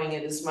narrowing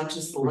it as much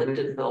as the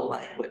Lindenville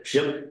language.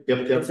 Yep.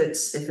 If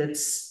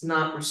it's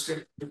not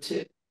restricted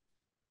to.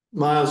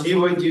 Miles,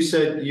 you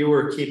said you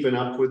were keeping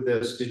up with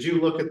this. Did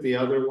you look at the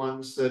other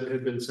ones that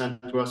had been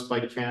sent to us by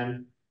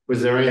Ken?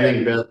 Was there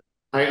anything better?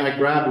 I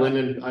grabbed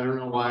Linden. I don't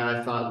know why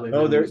I thought Linden.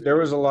 No, there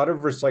was a lot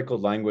of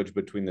recycled language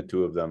between the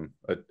two of them.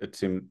 It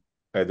seemed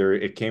either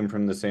it came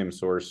from the same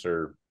source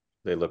or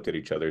they looked at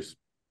each other's.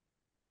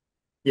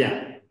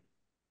 Yeah.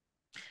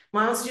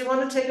 Miles, do you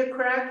want to take a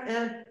crack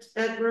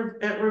at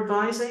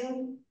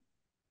revising?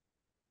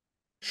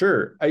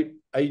 Sure. I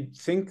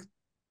think,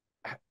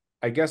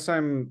 I guess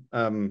I'm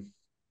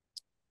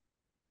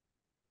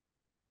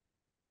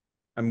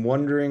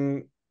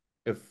wondering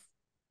if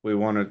we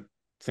want to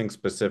think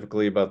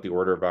specifically about the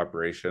order of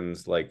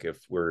operations, like if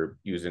we're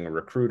using a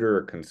recruiter,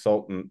 a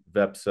consultant,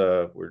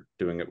 VEPSA, we're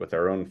doing it with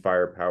our own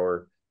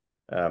firepower.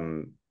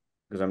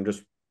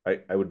 Because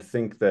I would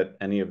think that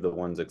any of the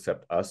ones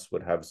except us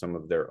would have some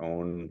of their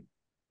own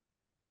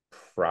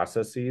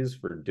processes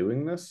for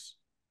doing this.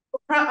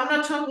 I'm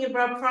not talking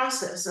about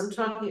process. I'm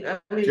talking,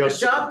 the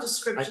job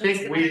description. I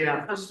think we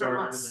have to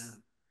start with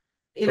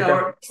that.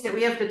 Or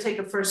we have to take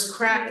a first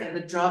crack at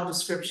a job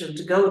description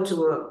to go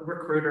to a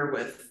recruiter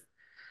with.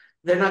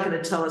 They're not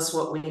going to tell us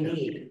what we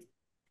need.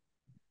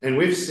 And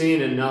we've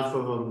seen enough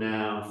of them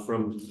now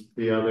from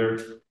the other,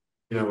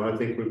 I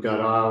think we've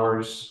got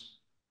ours.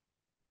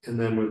 And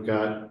then we've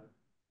got,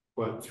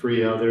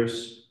 3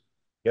 others?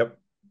 Yep.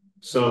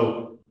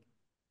 So.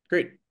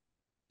 Great.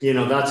 I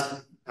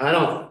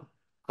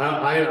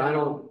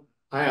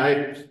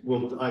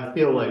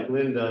feel like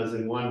Lynn does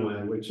in one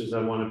way, which is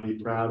I want to be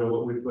proud of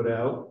what we put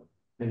out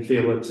and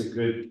feel it's a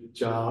good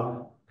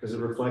job because it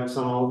reflects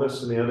on all of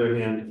us. On the other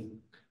hand,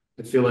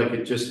 I feel like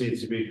it just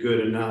needs to be good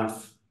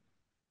enough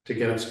to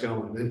get us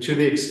going. And to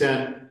the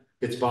extent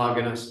it's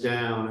bogging us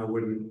down, I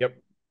wouldn't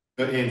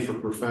aim for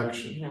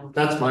perfection. Yeah.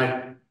 That's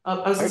my.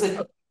 I was going to say,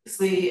 it's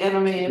the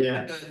MMA.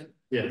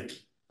 Yeah.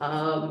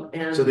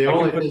 And so the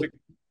only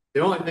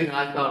thing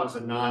I thought was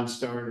a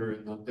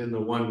non-starter in the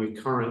one we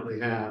currently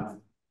have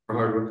for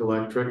Hardwick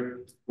Electric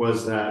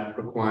was that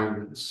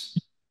requirements.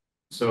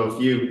 So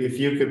if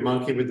you could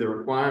monkey with the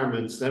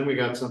requirements, then we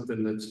got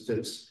something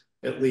that's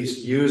at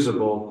least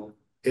usable.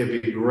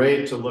 It'd be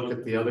great to look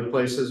at the other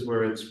places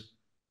where it's,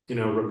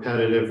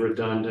 repetitive,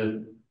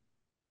 redundant.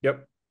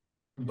 Yep.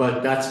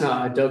 But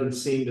it doesn't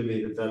seem to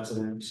me that that's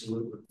an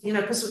absolute.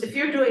 Because if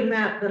you're doing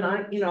that, then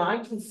I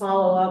can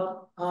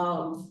follow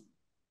up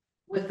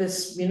with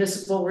this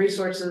municipal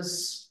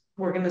resources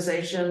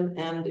organization,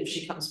 and if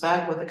she comes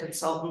back with a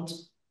consultant,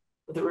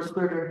 with a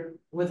recruiter,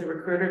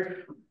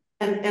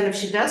 and if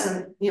she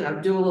doesn't, you know,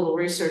 do a little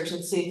research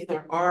and see if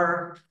there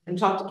are, and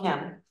talk to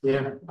Ken.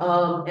 Yeah,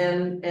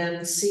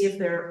 And see if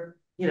there,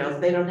 you know,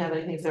 if they don't have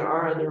anything, if there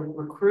are other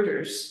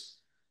recruiters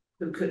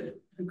who could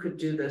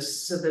do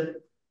this, so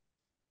that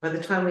by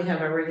the time we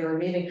have our regular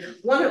meeting,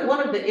 one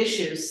of the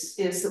issues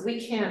is that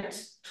we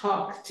can't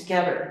talk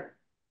together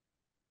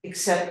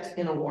except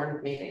in a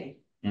warned meeting.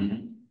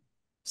 Mhm.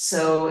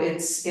 So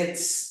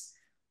it's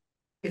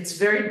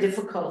very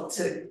difficult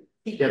to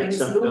keep Get things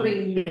stuff done.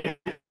 moving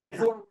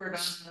forward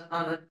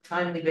on a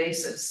timely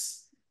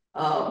basis.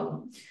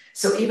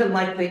 So even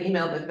like the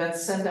email that Beth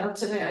sent out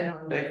today, I know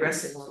I'm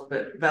digressing a little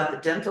bit about the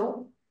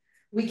dental.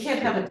 We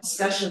can't have a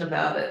discussion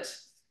about it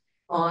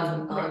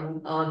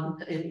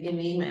in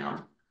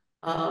email.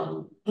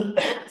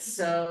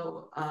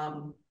 So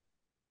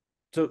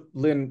So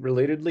Lynn,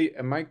 relatedly,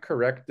 am I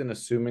correct in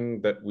assuming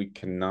that we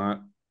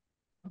cannot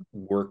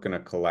work in a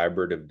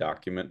collaborative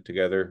document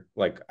together?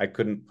 Like I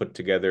couldn't put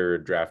together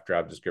a draft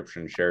job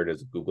description, share it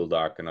as a Google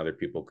Doc, and other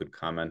people could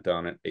comment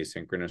on it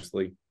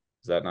asynchronously?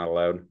 Is that not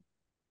allowed?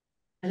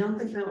 I don't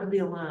think that would be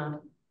allowed.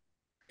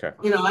 Okay.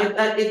 You know,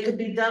 it could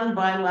be done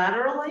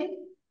bilaterally.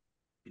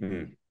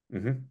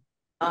 Mm-hmm.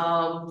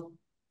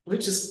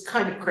 Which is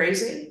kind of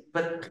crazy,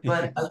 but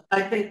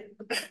I think,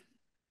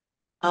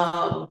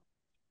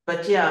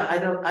 but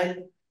yeah,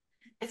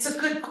 it's a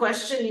good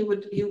question.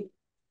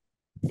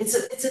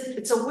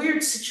 It's a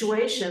weird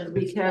situation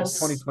because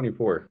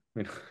 2024.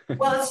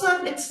 well,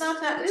 it's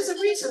not that, there's a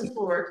reason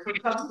for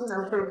it,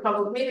 for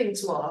public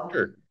meetings law.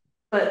 Sure.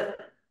 But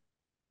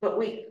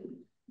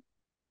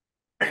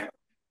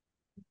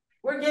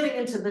we're getting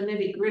into the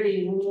nitty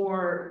gritty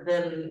more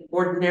than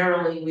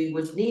ordinarily we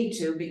would need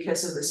to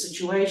because of the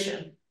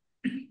situation.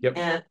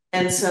 Yep.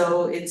 And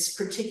so it's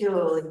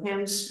particularly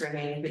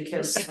hamstringing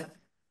because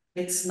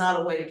it's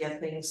not a way to get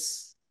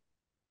things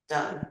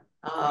done.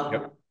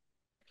 Yep.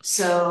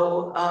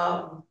 So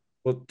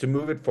Well, to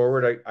move it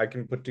forward, I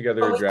can put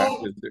together a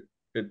draft.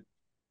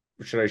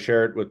 Should I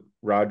share it with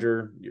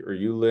Roger or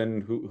you,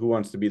 Lynn? Who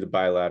wants to be the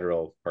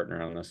bilateral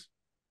partner on this?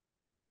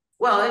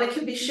 well, and it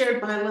can be shared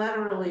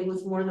bilaterally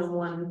with more than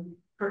one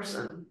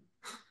person.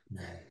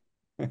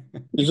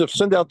 You just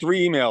send out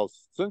 3 emails,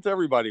 send to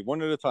everybody,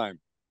 one at a time.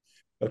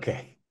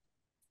 Okay.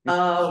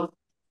 But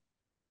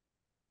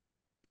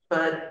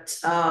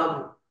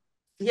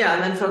yeah,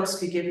 and then folks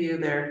could give you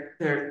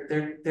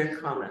their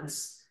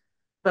comments.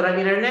 But I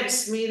mean, our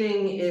next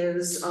meeting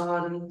is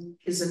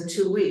in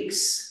 2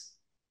 weeks.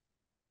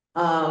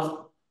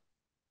 I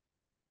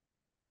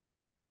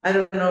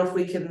don't know if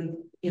we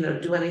can, you know,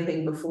 do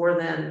anything before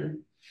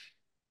then,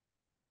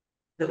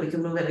 that we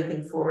can move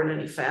anything forward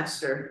any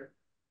faster.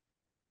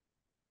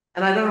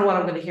 And I don't know what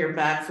I'm going to hear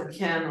back from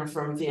Ken or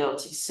from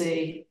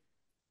VLTC.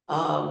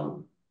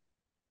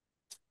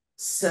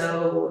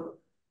 So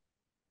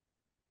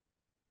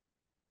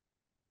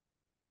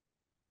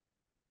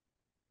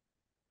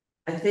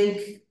I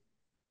think,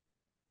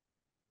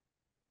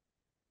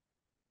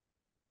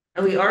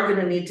 and we are going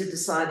to need to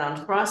decide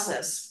on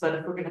process, but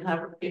if we're going to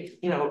have,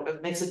 you know,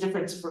 it makes a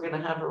difference if we're going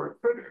to have a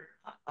recruiter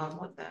on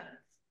what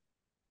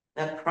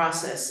that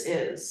process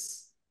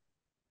is.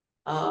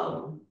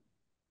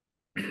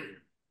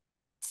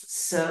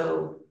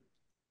 So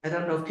I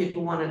don't know if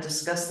people want to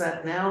discuss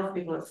that now, if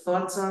people have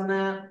thoughts on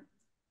that.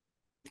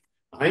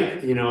 I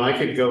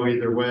could go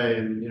either way,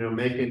 and,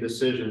 making a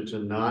decision to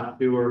not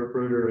do a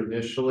recruiter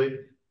initially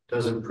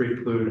doesn't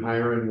preclude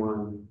hiring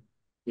one,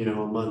 a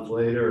month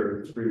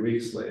later or 3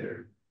 weeks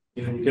later.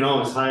 You can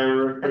always hire a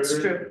recruiter. That's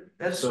true,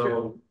 that's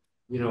true.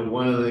 So,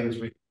 one of the things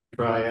we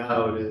try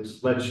out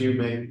is let you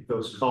make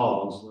those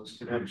calls, those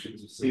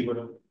connections, and see what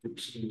other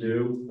groups can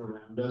do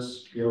around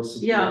us,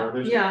 PLC. Yeah,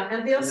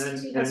 and the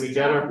And then we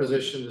get our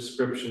position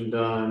description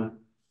done,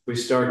 we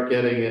start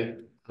getting it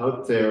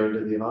out there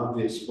into the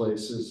obvious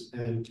places,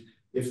 and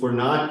if we're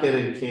not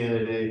getting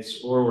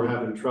candidates or we're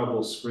having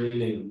trouble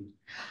screening,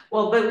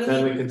 well, but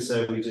then we can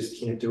say we just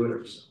can't do it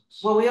ourselves.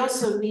 Well, we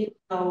also need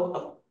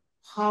a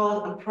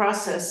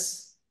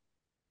process,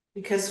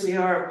 because we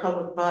are a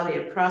public body,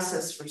 a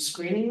process for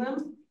screening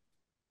them.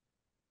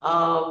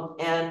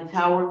 And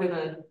how we're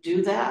gonna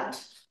do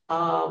that.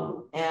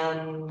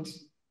 And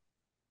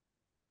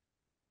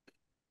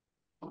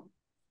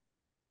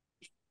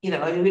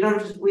I mean, we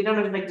don't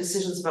have to make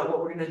decisions about what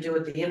we're gonna do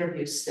at the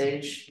interview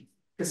stage,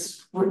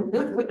 because we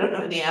don't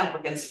have any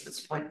applicants at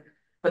this point,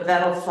 but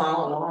that'll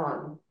follow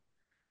on.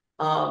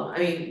 I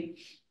mean,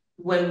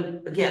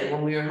 when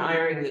we were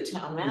hiring the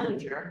town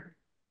manager,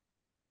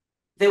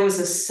 there was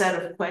a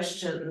set of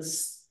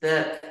questions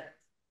that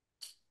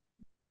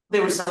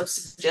there were some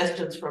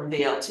suggestions from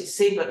the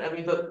LTC, but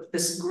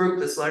this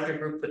larger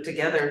group put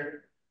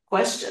together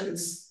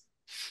questions,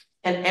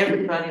 and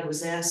everybody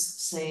was asked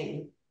the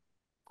same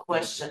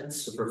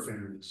questions. For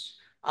fairness.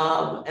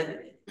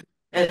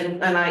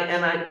 And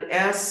I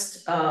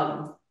asked,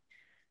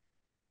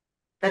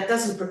 that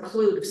doesn't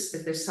preclude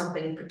if there's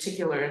something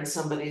particular in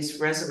somebody's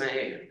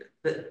resume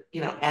that,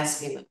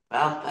 asking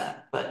about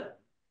that, but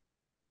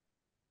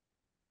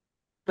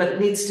it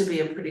needs to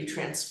be a pretty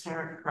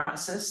transparent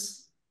process.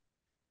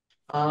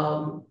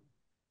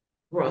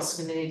 We're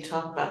also gonna need to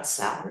talk about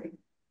salary.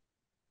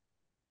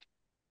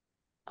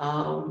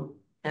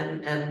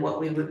 And what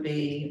we would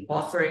be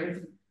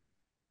offering.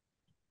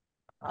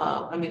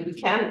 I mean, we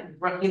can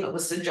run,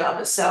 list a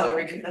job as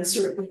salary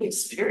commensurate with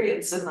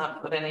experience and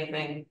not put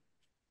anything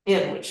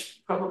in,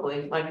 which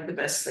probably might be the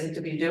best thing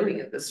to be doing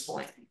at this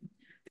point.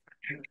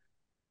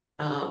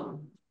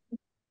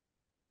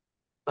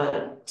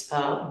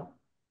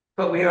 But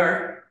we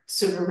are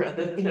sooner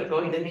rather,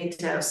 going to need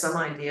to have some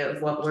idea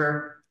of what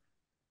we're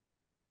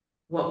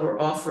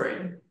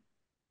offering.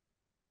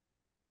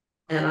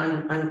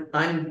 And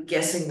I'm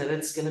guessing that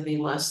it's gonna be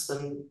less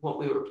than what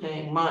we were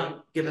paying Mike,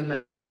 given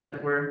that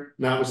that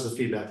was the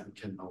feedback from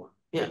Ken Miller.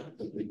 Yeah.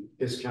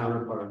 His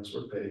counterparts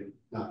were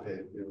not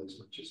paid nearly as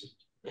much as.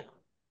 Yeah.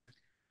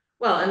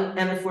 Well,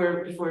 and if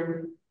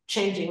we're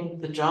changing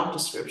the job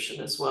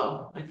description as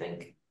well, I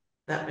think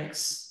that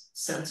makes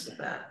sense with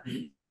that.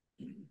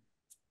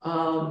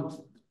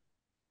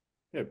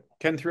 Yeah,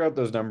 Ken threw out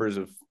those numbers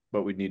of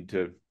what we'd need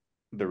to,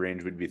 the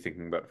range we'd be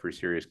thinking about for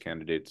serious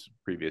candidates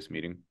previous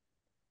meeting.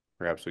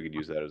 Perhaps we could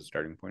use that as a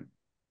starting point.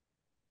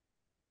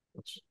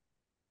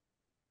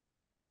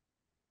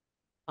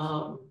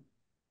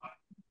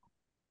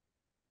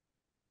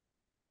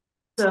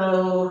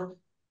 So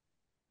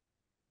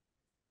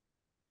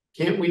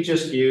can't we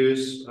just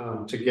use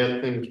to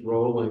get things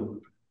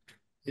rolling?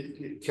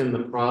 Can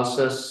the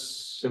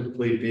process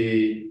simply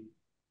be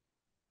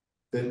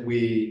that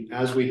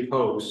as we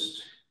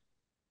post,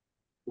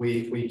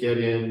 we get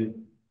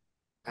in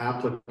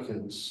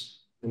applicants,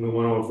 and we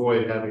want to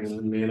avoid having an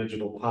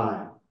unmanageable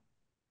pile.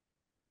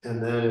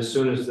 And then as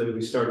soon as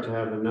we start to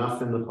have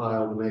enough in the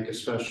pile to make a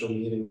special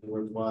meeting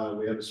worthwhile,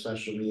 we have a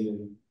special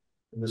meeting,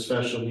 and the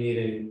special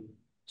meeting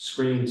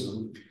screens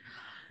them.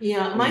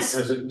 yeah,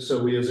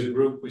 So we as a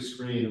group, we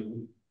screen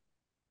them.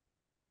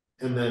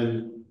 And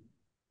then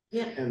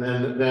yeah, and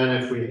then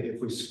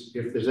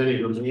if there's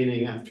any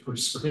remaining after we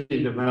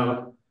screened them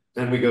out,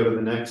 then we go to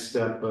the next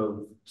step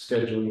of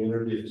scheduling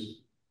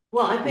interviews.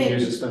 well, I think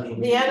the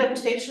the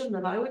adaptation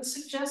that I would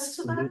suggest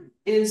to that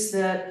is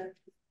that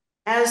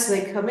as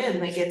they come in,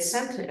 they get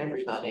sent to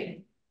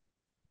everybody.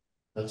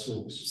 That's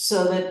nice.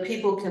 So that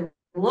people can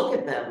look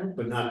at them.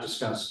 But not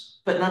discuss.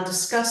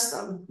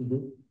 Them.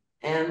 Mm-hmm.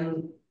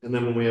 And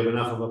then when we have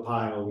enough of a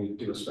pile, we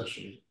do a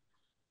special meeting.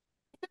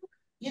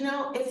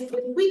 If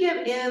we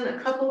get in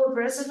a couple of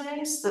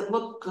resumes that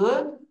look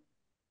good,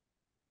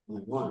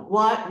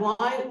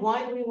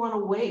 why do we want to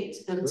wait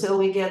until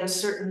we get a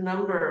certain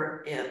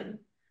number in?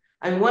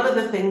 I mean, one of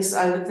the things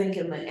I would think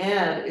in the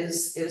ad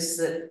is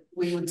that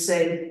we would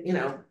say,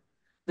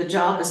 the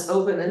job is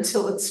open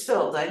until it's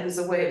filled. There's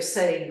a way of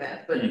saying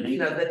that, but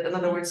that in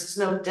other words, there's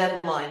no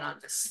deadline on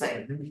this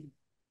thing.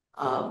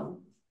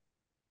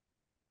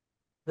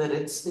 That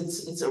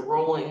it's a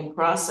rolling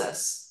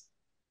process.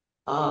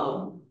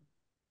 And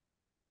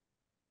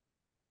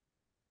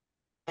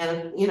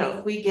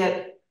if we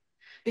get,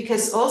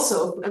 because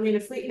also, I mean,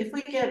 if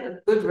we get a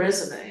good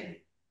resume,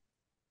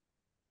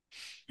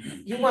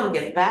 you want to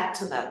get back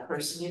to that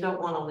person. You don't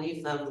want to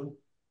leave them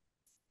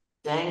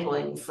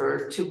dangling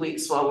for 2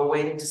 weeks while we're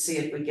waiting to see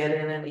if we get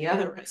in any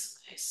other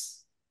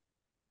resumes.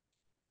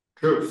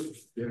 True.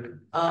 Yeah.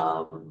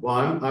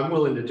 Well, I'm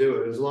willing to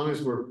do it as long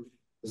as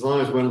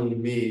when we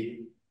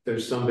meet,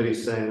 there's somebody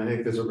saying, I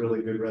think there's a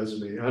really good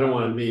resume. I don't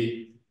want to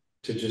meet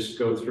to just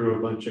go through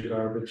a bunch of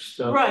garbage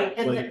stuff. Right.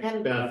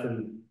 And Beth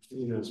and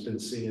has been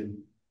seeing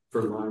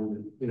for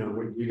linemen,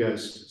 when you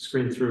guys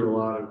screen through a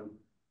lot of.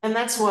 And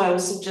that's why I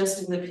was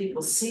suggesting that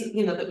people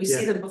see, that we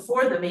see them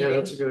before the meeting. Yeah,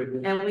 that's a good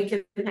idea. And we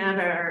can have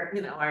our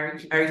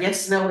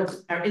yes, no,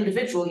 our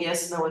individual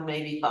yes, no, and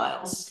maybe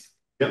files.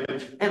 Yep.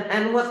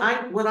 And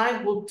what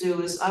I will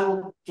do is I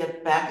will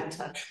get back in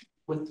touch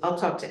I'll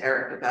talk to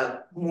Eric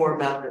more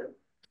about it.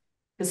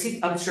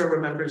 Because I'm sure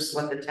remembers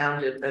what the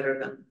town did better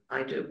than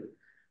I do.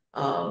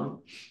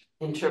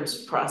 In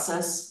terms of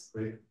process.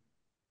 Right.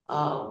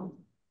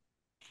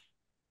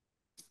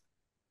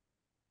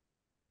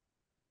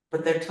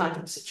 But their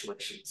timing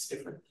situation is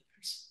different than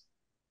yours.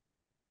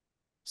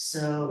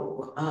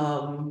 So,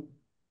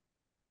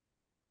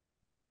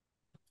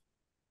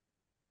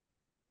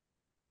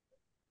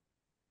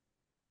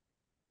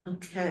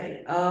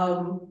 okay.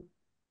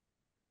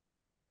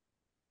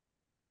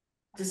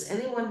 Does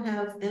anyone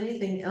have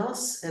anything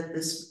else at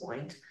this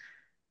point?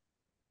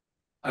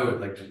 I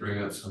would like to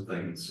bring up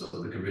something so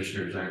the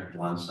commissioners aren't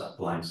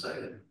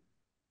blindsided.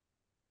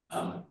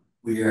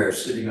 We are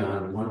sitting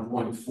on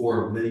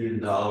 $1.4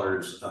 million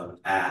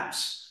of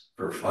apps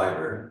for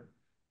fiber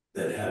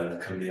that have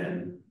come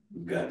in.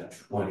 We've got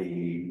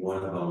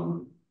 21 of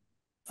them.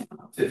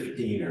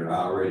 15 are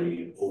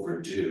already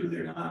overdue.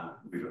 They're not.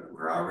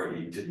 We're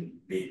already didn't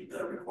meet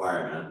the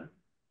requirement.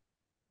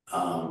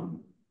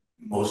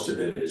 Most of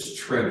it is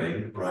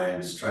trimming.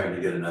 Brian's trying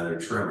to get another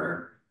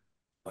trimmer.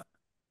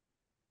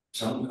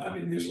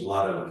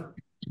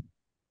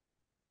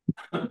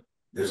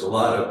 There's a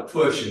lot of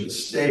push in the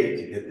state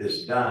to get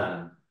this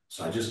done.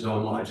 So I just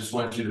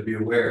want you to be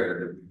aware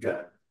that we've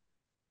got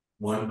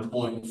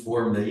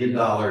 $1.4 million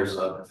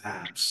of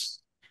apps.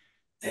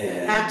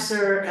 And Apps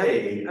or,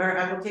 pay, or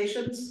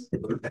applications?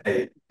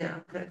 pay, Yeah,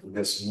 okay.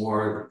 there's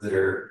more that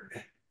are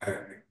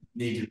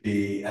need to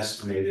be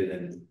estimated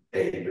and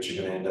paid, but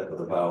you're gonna end up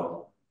with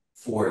about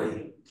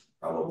 40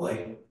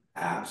 probably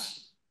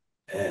apps.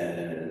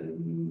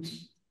 And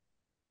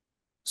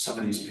some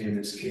of these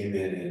payments came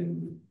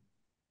in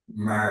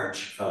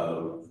March,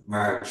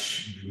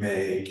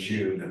 May,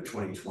 June of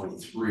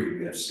 2023.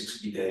 We have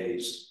 60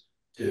 days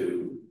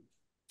to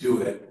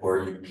do it,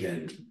 or you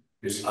can,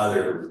 there's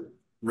other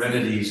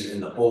remedies in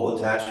the whole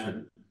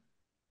attachment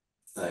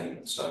thing.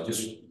 So I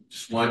just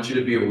want you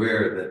to be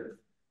aware that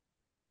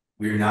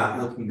we're not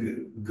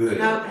looking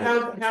good. How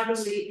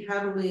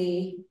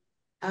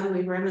do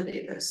we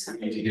remedy this? We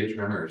need to get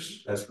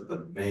trimmers. That's what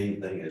the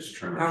main thing is,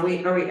 trimmers. Are we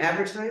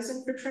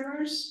advertising for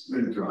trimmers?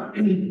 Been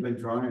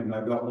trying,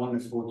 I've got one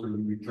that's supposed to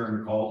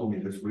return a call to me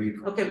this week.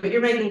 Okay, but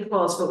you're making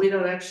calls, but we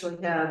don't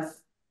actually have,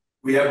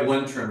 We have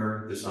one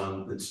trimmer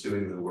that's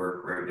doing the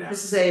work right now.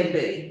 this is A and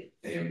B,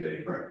 A and B,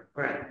 right?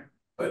 right?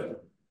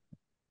 But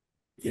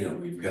you know,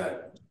 we've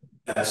got,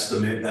 that's the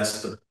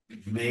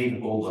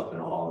main holdup in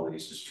all of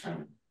these is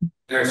trimming.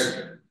 There's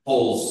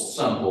poles,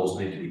 some poles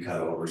need to be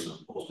cut over,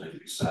 some poles need to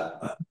be set,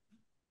 but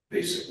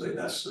basically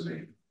that's the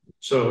main.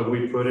 So have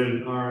we put in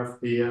an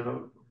RFP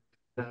out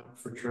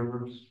for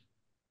trimmers?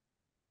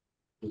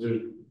 Is there,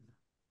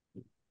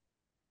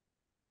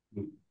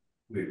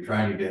 We're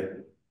trying to get,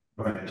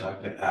 right,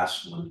 talk to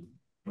Aspen.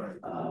 Right.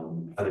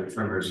 Other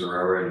trimmers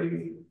are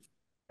already,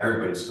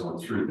 everybody's going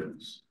through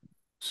this.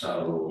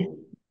 So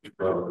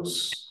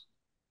roads,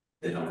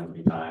 they don't have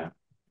any time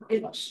for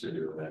us to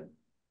do it.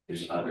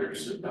 There's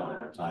others that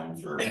don't have time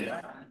for it.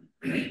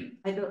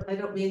 I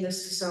don't mean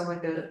this to sound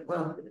like a,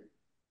 well,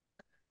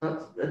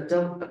 a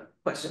dumb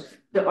question.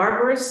 The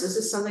arborists, is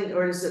this something,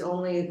 or is it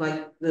only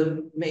like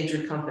the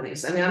major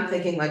companies? I mean, I'm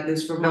thinking like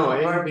this for no, A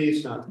Vermont and B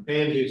is not,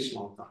 A and B is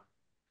small time.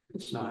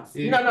 It's not.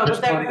 No, There's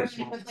plenty but of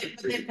small time.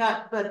 they've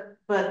got, but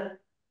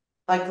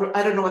like,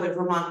 I don't know whether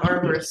Vermont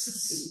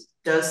Arborists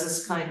does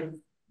this kind of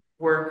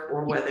work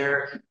or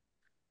whether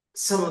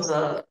some of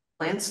the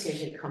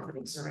landscaping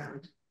companies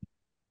around.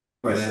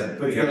 But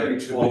you gotta be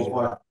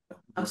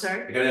I'm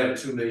sorry? you gotta have a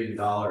 $2 million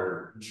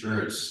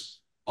insurance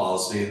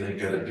policy, and they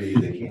can't be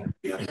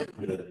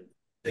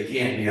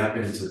up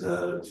into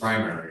the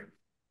primary.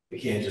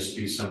 It can't just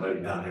be somebody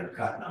down there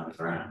cutting on the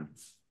ground.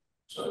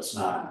 So it's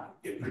not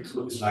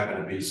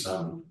gonna be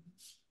some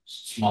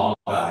small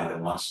guy that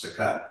wants to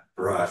cut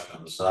brush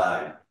on the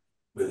side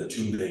with a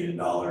 $2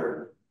 million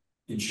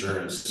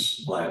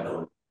insurance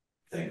liability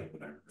thing or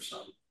whatever.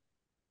 So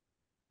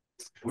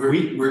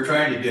we're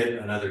trying to get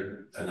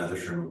another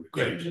trimmer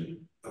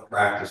a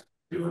practice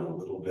doing a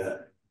little bit.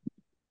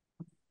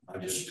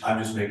 I'm just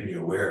making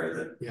you aware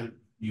that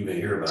you may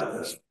hear about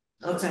this.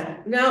 Okay,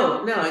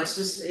 no, it's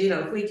just, you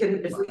know, if we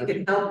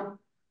can help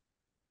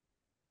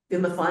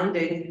in the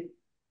finding.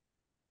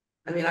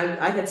 I mean,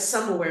 I had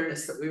some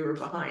awareness that we were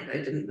behind. I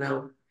didn't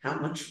know how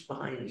much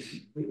behind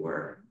we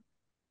were.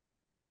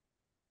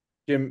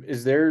 Jim,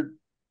 is there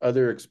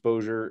other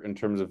exposure in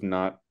terms of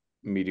not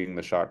meeting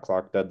the shot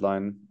clock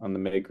deadline on the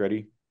make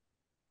ready?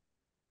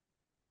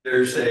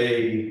 There's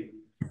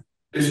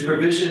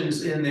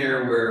provisions in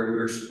there where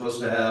we're supposed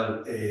to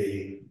have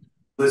a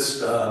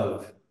list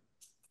of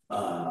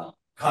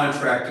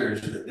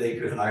contractors that they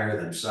could hire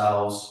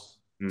themselves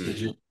to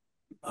do.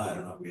 I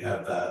don't know if we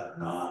have that or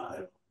not.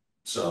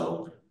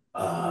 So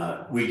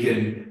we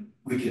can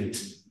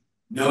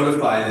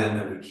notify them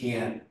that we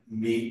can't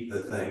meet the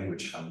thing,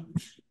 which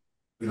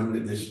we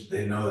don't.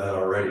 They know that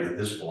already at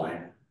this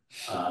point.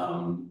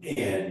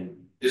 And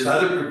there's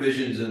other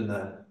provisions in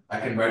the. I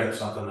can write up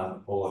something on the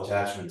poll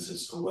attachments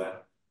as to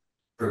what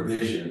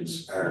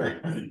provisions are.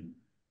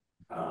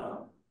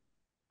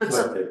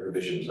 What the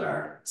provisions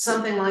are.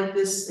 Something like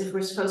this, if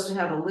we're supposed to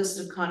have a list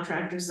of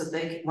contractors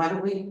that why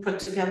don't we put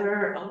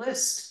together a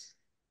list?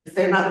 If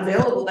they're not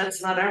available,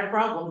 that's not our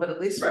problem, but at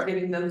least we're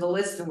giving them the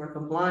list and we're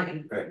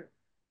complying. Right.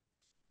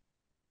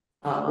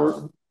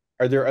 Are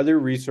there other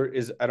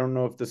resources? I don't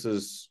know if this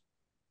is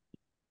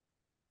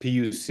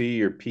PUC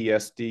or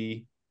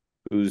PSD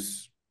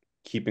who's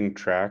keeping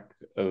track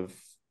of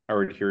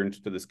our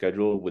adherence to the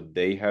schedule. Would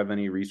they have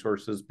any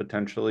resources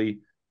potentially?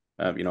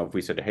 You know, if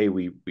we said, hey,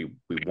 we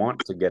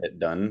want to get it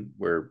done,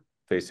 we're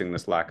facing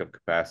this lack of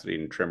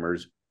capacity in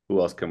trimmers, who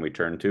else can we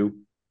turn to?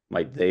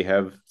 Might they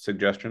have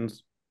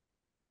suggestions?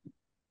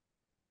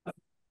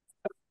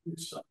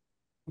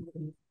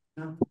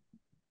 No.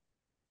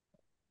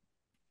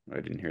 I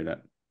didn't hear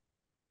that.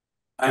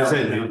 I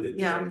said no.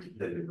 Yeah.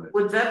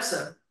 With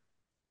VEPSA.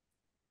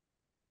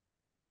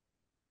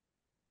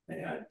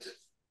 Yeah,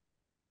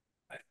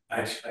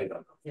 I don't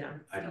know. Yeah.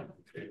 I don't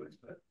agree with,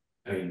 but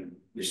I mean,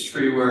 there's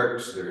Tree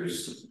Works,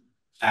 there's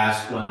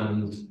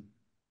Aspen,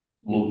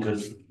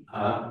 Lucas,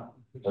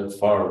 as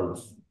far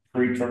as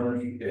tree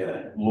trimmers,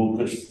 yeah.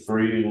 Lucas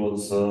 3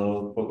 was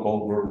took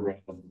over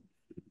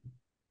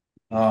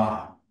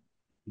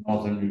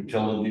Northern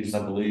Utilities, I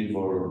believe,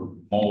 or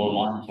Molar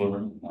Line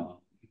Clearing.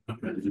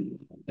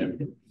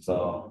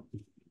 So.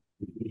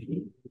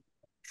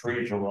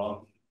 Trees are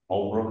on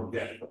over,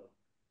 yeah.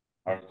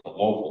 Are the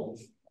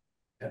locals.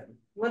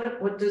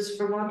 What does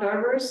Vermont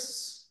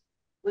Arborists,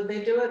 would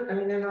they do it? I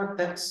mean, they're not,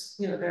 that's,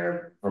 you know,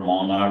 they're.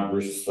 Vermont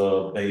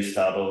Arborists, based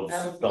out Out of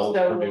of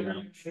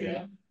Belfort, Stowe,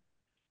 yeah.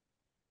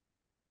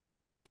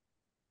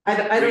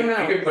 I don't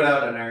know. We could put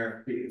out an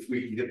RFP if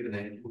we can get the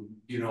name,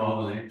 you know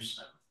all the names.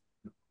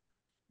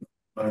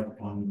 But,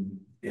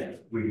 yeah,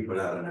 we can put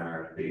out an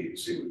RFP and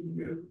see what we can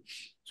do.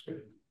 It's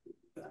good.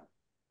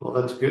 Well,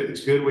 that's good.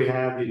 It's good we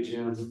have you,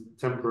 Jim,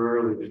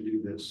 temporarily to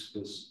do this,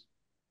 because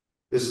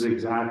this is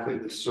exactly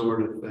the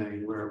sort of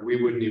thing where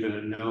we wouldn't even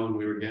have known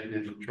we were getting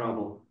into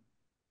trouble.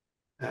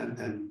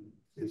 And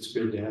it's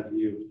good to have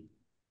you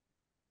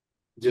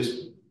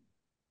just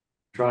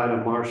try to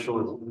marshal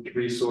as much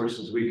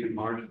resources we can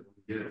marshal to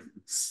get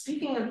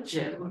Speaking of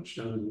Jim, much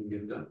done as we can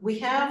get done. we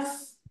have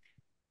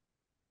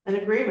an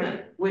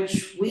agreement,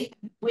 which we,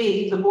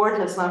 the board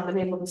has not been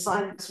able to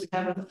sign because we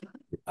haven't.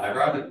 I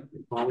brought it.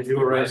 Why don't we do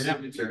it right now?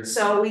 Signature.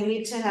 So we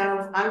need to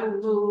have, I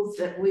will move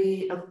that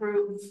we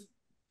approve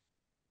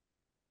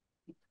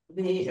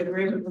the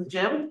agreement with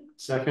Jim.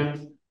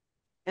 Second,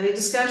 Any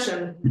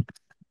discussion?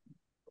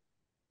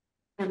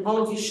 And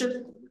all of you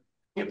should.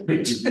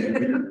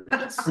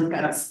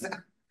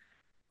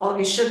 All of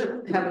you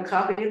should have a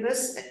copy of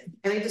this.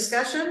 Any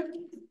discussion?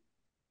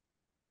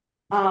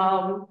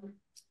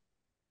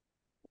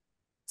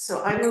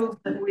 So I move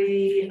that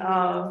we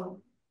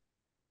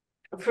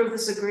approve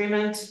this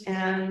agreement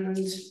and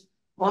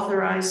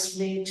authorize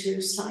me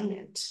to sign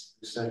it.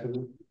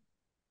 second,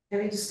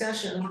 Any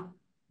discussion?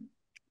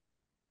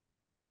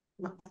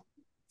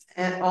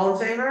 And all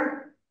in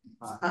favor?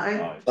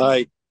 Aye.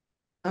 Aye.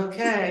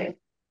 Okay.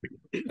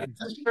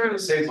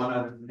 Say one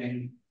other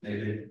thing,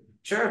 maybe.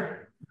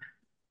 Sure.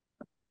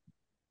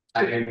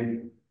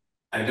 I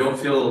don't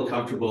feel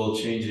comfortable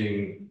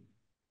changing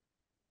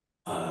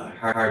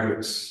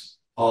Hardwick's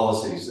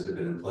policies that have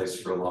been in place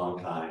for a long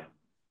time.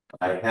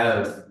 I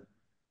have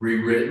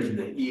rewritten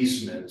the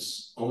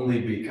easements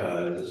only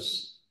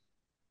because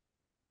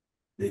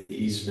the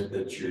easement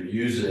that you're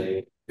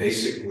using,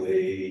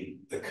 basically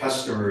the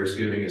customer is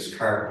giving us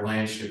carte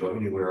blanche to go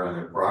anywhere on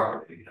their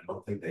property. I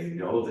don't think they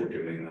know they're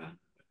doing that,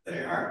 but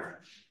they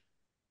are.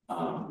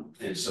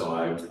 And so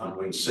I'm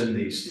going to send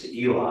these to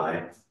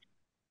Eli,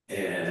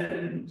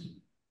 and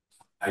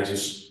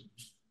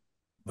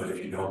but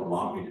if you don't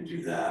want me to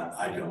do that,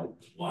 I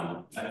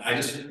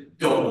just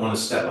don't want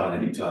to step on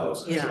any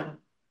toes. Yeah.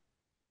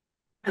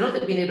 I don't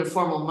think we need a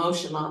formal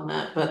motion on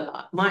that,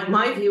 but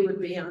my view would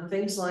be on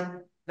things like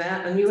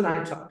that, and you and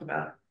I talked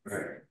about.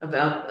 Right.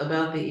 About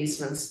the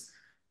easements.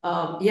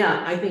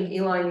 Yeah, I think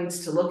Eli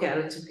needs to look at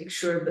it to make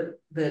sure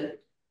that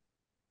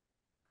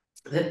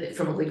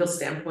from a legal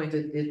standpoint,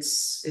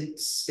 it's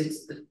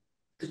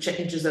the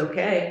change is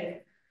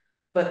okay.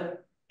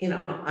 But you know,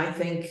 I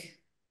think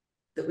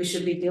that we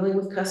should be dealing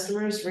with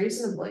customers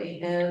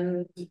reasonably,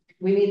 and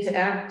we need to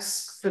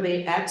ask for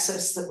the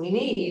access that we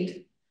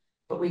need,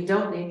 but we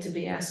don't need to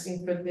be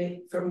asking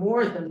for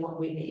more than what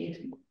we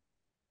need.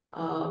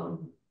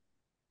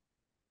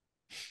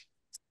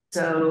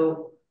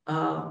 So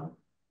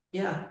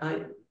yeah,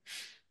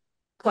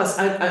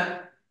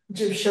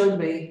 Jim showed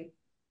me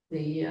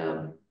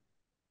the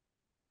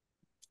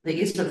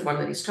easement form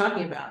that he's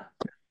talking about.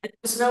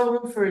 There's no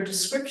room for a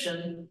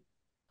description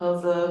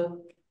of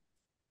the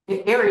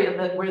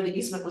area where the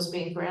easement was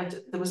being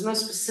granted. There was no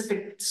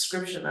specific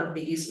description of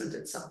the easement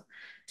itself.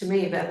 To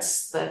me, that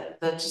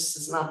just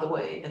is not the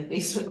way an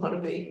easement ought to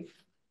be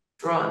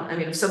drawn. I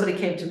mean, if somebody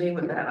came to me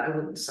with that, I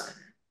wouldn't sign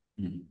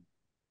it.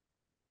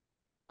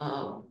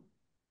 Mm-hmm.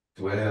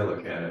 The way I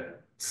look at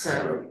it,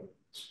 So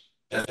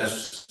the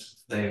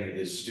best thing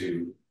is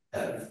to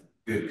have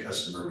good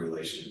customer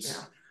relations.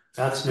 yeah.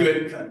 that's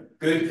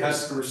Good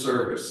customer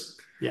service.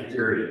 Yeah.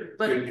 Period.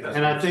 But-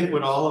 And I think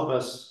what all of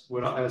us,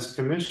 as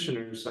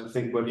commissioners, I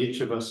think what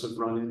each of us have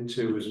run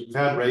into is we've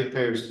had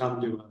ratepayers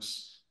come to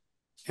us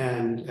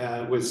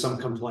and with some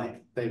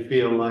complaint. They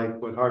feel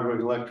like what Hardwick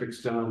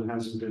Electric's done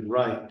hasn't been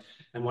right.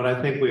 And what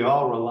I think we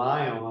all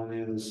rely on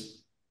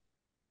is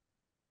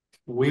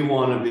we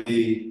want to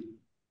be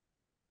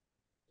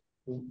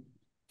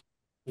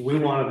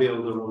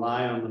able to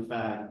rely on the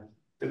fact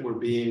that we're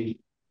being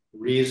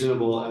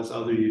reasonable as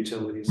other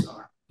utilities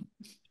are.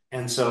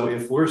 And so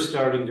if we're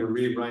starting to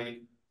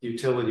rewrite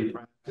utility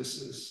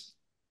practices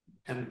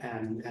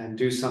and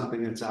do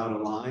something that's out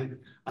of line,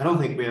 I don't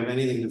think we have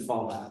anything to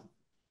fall back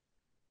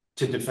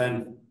to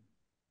defend.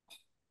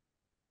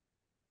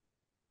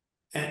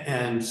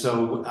 And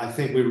so I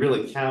think we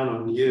really count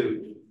on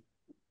you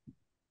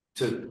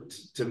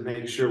to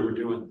make sure we're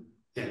doing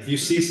it. If you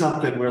see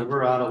something where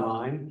we're out of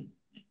line,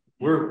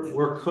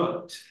 we're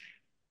cooked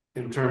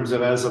in terms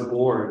of, as a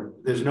board,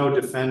 there's no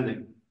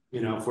defending,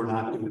 you know, if we're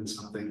not doing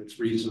something that's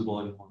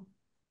reasonable anymore.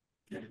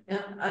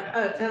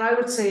 Yeah, and I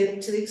would say,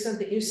 to the extent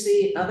that you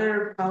see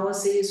other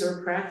policies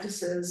or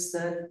practices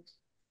that.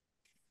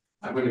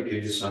 I'm going to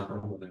give you something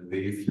when I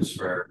leave, as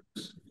far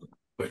as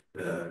what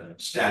the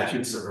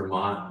statutes of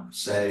Vermont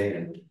say,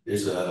 and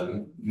there's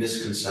a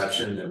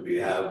misconception that we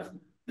have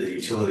the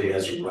utility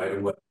as a right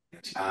of way in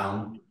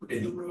town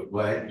in the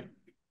roadway.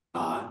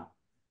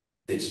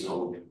 It's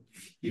no,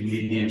 you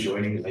need the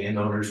adjoining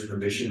landowner's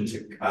permission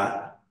to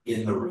cut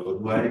in the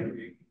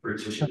roadway,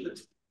 partition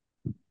that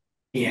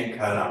can't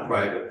cut on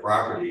private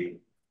property.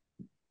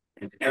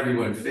 And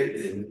everyone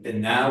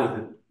and now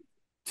the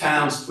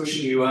town's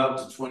pushing you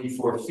out to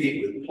 24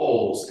 feet with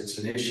poles, it's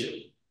an issue.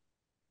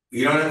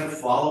 You don't have to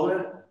follow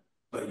it,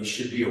 but you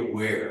should be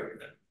aware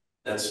of it.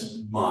 That's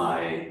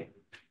my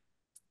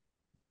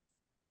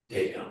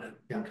take on it.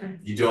 Okay.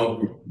 You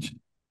don't,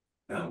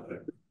 no,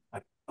 but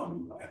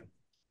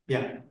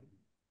Yeah,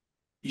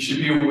 you should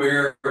be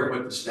aware of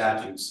what the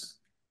statutes say.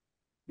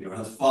 You don't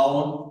have to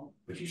follow them,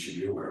 but you should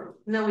be aware of them.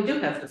 No, we do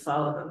have to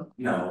follow them.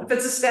 No, If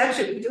it's a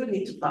statute, we do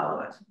need to follow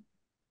it.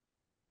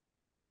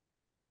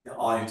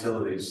 all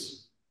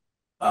utilities,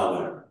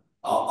 whatever.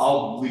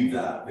 I'll leave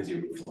that with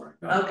you before.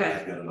 Okay.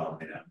 I got it all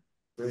made up.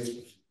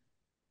 great.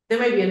 There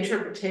may be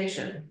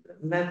interpretation,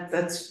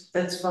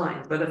 that's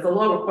fine, but if the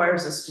law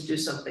requires us to do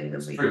something,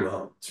 then we. Pretty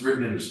well, it's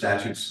written in the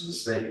statutes of the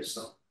state,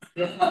 so.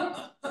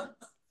 Yeah.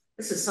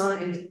 This is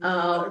signed,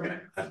 Okay.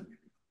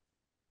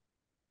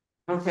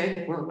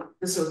 okay, well,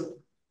 this will.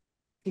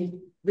 Take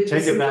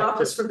it back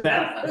to for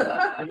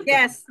Beth.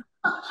 Yes,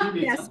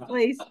 yes,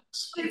 please.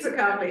 Please a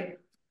copy,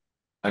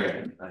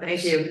 Okay.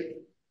 thank you.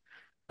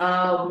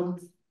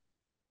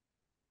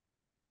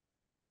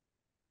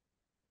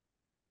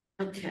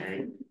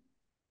 Okay.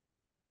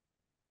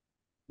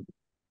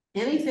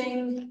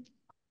 Anything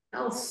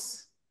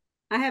else?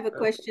 I have a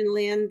question,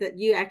 Lynn, that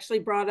you actually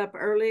brought up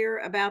earlier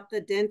about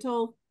the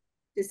dental.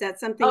 Is that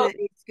something Oh. that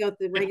needs to go to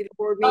the regular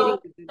board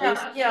meeting?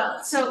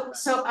 Yeah, so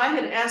I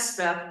had asked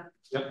Beth.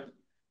 Yep.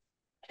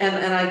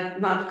 And I,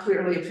 not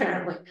clearly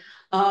apparently,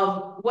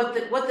 what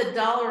the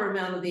dollar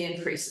amount of the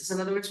increases.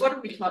 In other words, what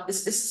are we talking,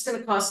 is this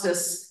gonna cost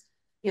us,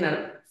 you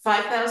know,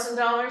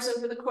 $5,000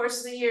 over the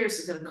course of the year?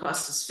 Is it gonna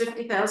cost us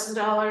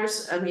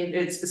 $50,000? I mean,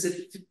 is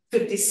it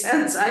 50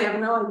 cents? I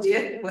have no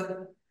idea what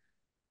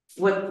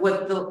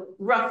the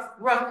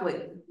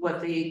roughly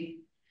what the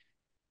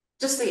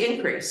just the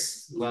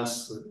increase.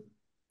 Less than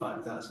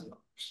 $5,000.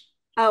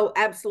 Oh,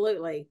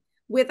 absolutely.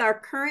 With our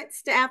current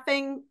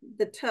staffing,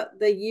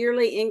 the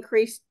yearly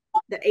increase,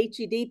 the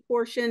HED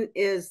portion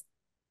is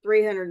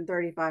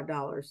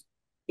 $335.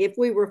 If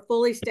we were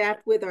fully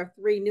staffed with our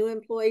 3 new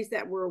employees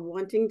that we're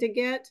wanting to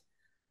get,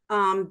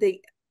 the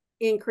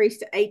increase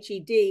to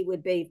HED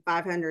would be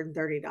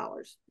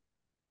 $530.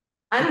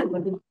 I don't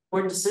have a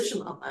board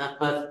decision on that,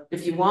 but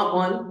if you want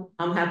one,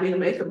 I'm happy to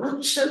make a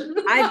motion.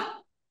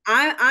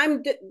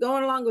 I'm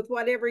going along with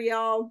whatever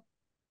y'all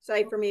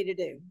say for me to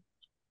do.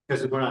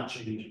 Because we're not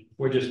changing,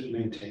 we're just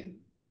maintaining.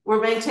 We're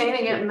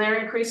maintaining it and they're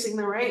increasing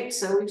the rate,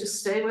 so we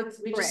just stay with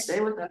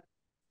that.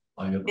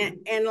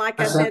 And like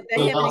I said,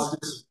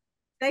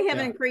 they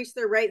haven't increased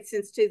their rate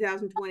since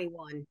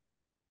 2021.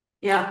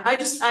 Yeah, I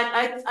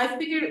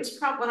figured it was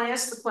probably, when I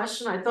asked the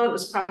question, I thought it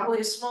was probably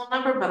a small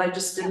number, but I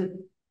just didn't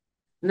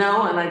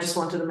know, and I just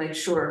wanted to make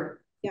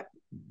sure. Yep.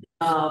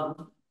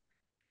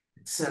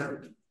 So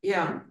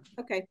yeah.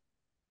 Okay.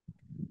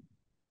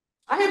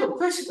 I have a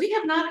question. We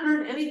have not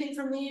heard anything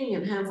from the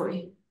union, have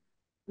we?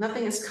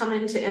 Nothing has come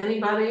into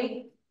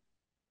anybody.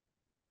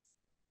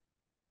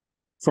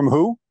 From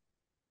who?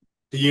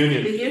 The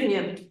union. The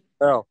union.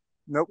 Oh,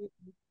 nope.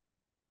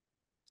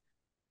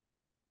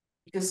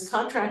 Because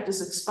contract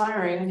is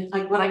expiring.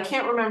 Like what I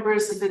can't remember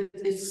is if it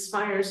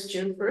expires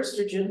June 1st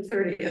or June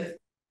 30th.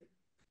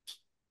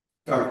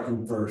 Start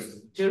June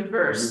 1st. June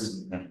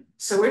 1st.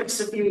 So we're just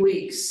a few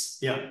weeks.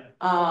 Yeah.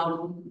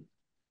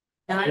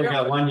 And I We don't.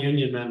 got one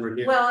union member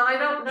here. Well, I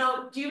don't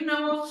know. Do you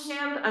know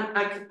offhand?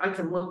 I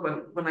can look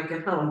when I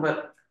get home,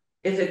 but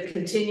if it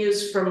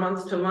continues from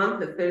month to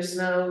month, if there's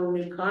no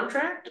new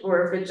contract,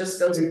 or if it just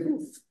goes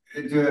poof.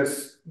 It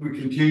just, we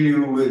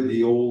continue with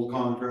the old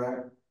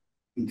contract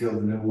until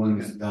the new one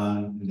is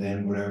done, and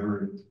then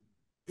whatever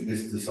it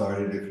is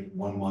decided, if it's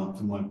 1 month,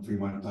 2 months, 3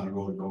 months down the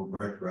road, go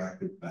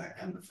retroactive back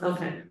on the first.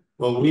 Okay.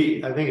 Well,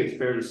 I think it's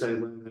fair to say,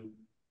 Linda,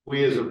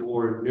 we as a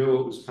board knew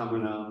it was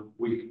coming up.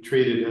 We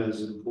treated it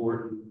as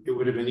important. It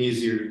would have been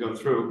easier to go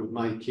through it with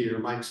Mike here.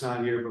 Mike's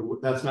not here,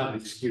 but that's not an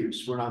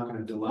excuse. We're not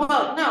gonna delay.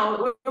 Well,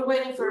 no, we're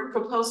waiting for a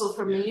proposal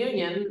from the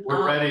union.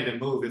 We're ready to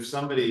move. If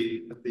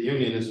somebody at the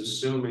union is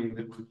assuming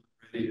that we're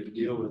ready to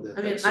deal with it,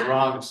 I mean, that's the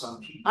wrong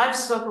assumption. I've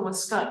spoken with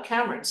Scott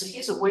Cameron, so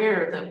he's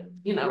aware that,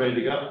 you know. Ready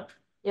to go.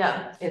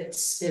 Yeah,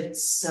 it's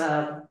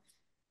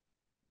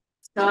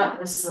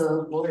Scott is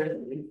the lawyer that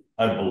we.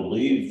 I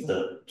believe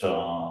that,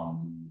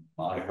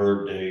 I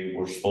heard they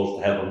were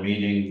supposed to have a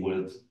meeting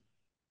with,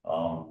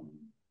 a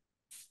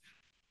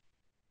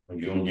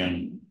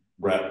union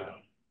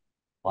rep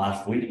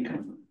last week.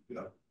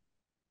 Yeah.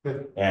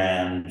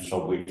 And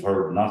so we've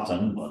heard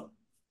nothing, but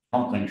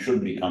something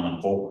should be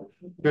coming forward.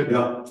 Good.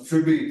 Yeah,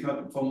 should be,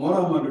 from what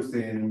I'm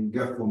understanding,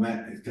 Jeff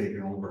Lamette is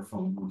taking over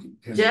from.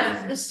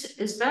 Jeff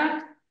is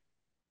back.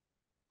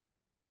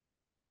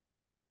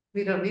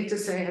 We don't need to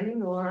say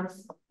anymore.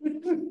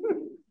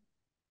 You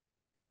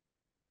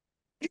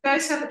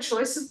guys have a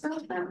choice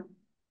about that?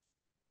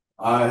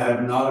 I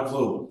have not a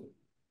clue.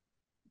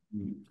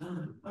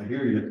 I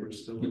hear you. We're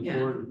still Yeah.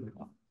 recording.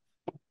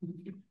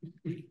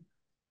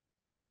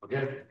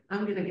 Okay.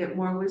 I'm gonna get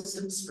more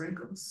wisdom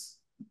sprinkles.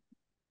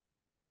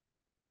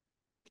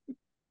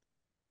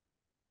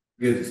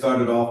 Because it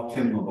started off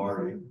Tim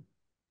Lombardi.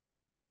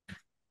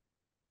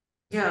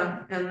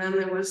 Yeah, and then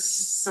there was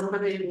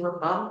somebody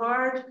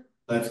Bombard.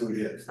 That's who it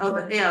is. Oh,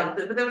 but yeah,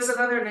 but there was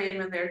another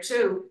name in there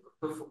too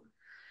before.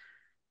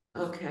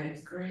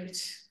 Okay, great.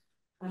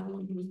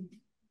 Well,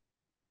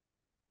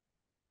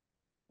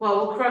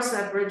 we'll cross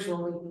that bridge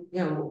when we,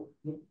 you know,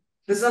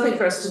 there's nothing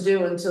for us to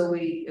do until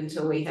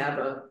we have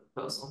a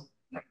proposal.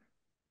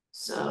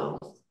 So,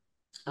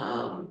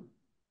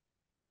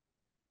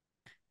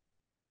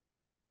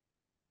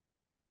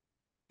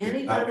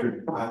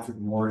 anybody? Patrick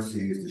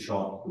Morrissey is the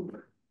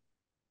shopkeeper.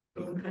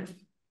 Okay.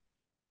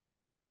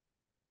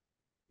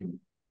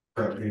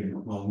 Correct me,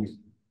 well, he's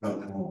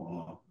got them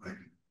all, I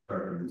can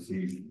start to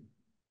see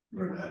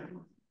where that.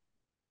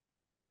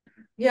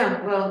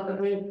 Yeah, well, I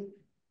mean,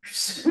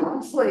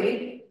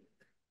 hopefully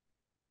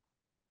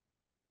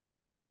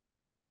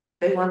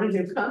they want a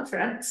new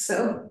contract,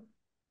 so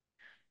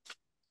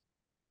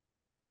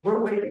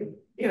we're waiting,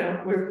 you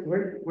know,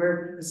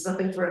 there's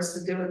nothing for us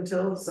to do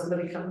until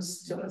somebody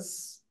comes to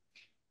us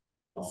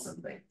with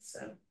something,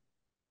 so.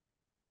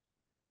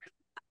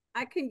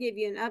 I can give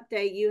you an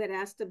update. You had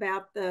asked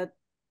about the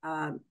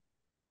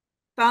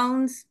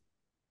phones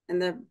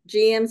and the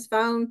GM's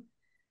phone.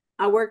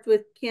 I worked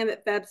with Kim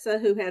at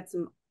FEPSA, who had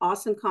some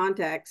awesome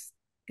contacts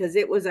because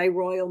it was a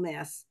royal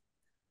mess.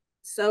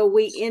 So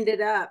we ended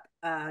up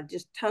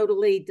just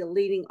totally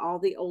deleting all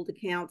the old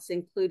accounts,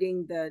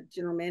 including the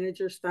general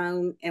manager's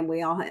phone, and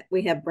we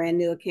have brand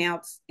new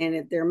accounts,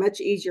 and they're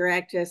much easier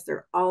access.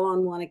 They're all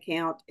on one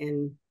account,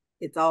 and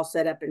it's all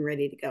set up and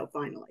ready to go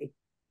finally.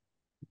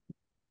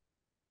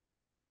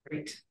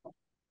 Great.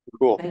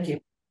 Cool. Thank you.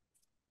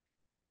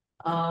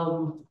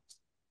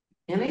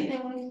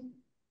 Anything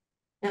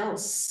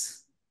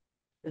else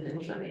that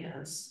anybody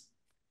has?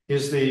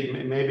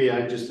 Maybe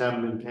I just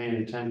haven't been paying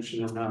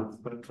attention enough,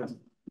 but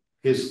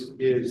is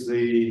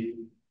the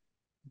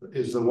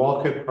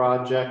Walcott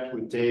project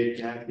with Dave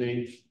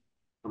Gaffney,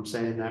 I'm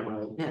saying that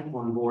right, Yeah.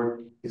 on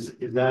board, is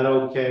that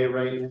okay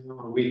right now?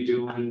 Are we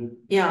doing?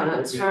 Yeah,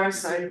 that's far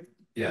as I.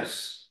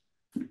 Yes.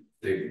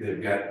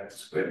 They've got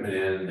equipment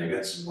in, they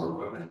got some more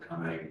equipment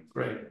coming.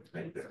 Great.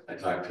 I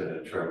talked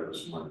to Trevor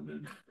this morning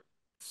and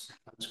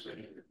That's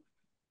great.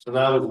 So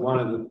that was one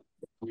of the,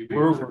 we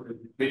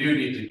do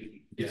need to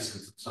get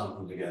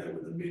something together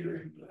with the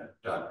metering,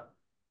 but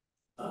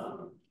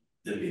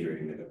the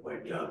metering that got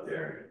wiped out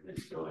there, and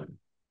it's going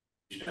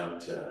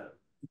out to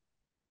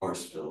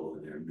Horseville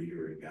and their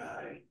metering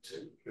guy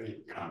to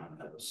come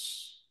and have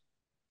us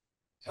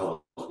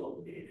tell us what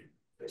we needed,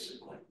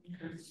 basically.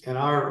 And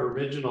our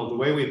original, the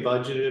way we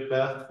budgeted it,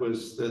 Beth,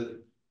 was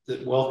that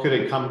Walcott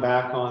had come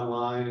back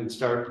online and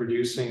start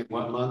producing in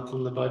what month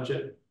in the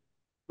budget?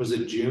 Was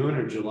it June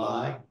or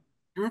July?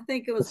 I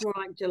think it was more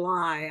like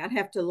July. I'd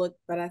have to look,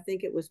 but I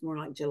think it was more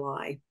like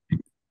July.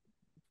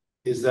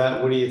 Is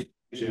that, what do you think,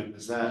 Jim?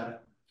 Is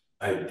that?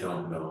 I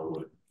don't know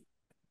what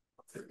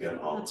they've got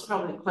all. That's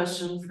probably a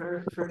question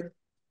for.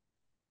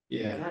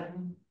 Yeah. That.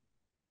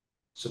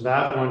 So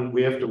that one,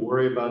 we have to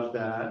worry about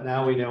that.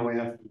 Now we know we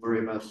have to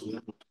worry about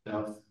the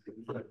stuff,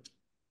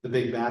 the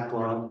big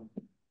backlog.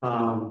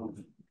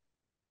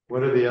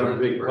 What are the other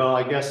big, well,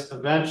 I guess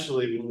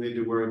eventually we'll need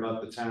to worry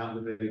about the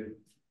town, the big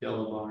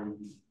yellow barn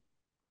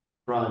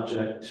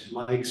project.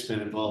 Mike's been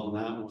involved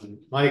in that one.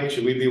 Mike,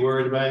 should we be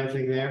worried about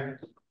anything there?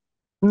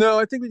 No,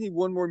 I think we need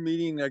one more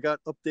meeting. I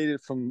got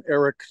updated from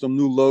Eric, some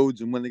new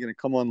loads and when they're going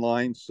to come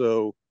online.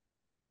 So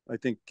I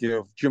think, you know,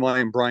 if Jim, I,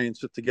 and Brian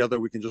sit together,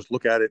 we can just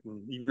look at it.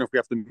 And even if we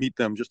have to meet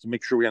them, just to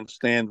make sure we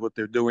understand what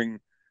they're doing.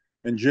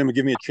 And Jim,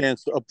 give me a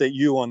chance to update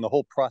you on the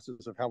whole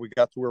process of how we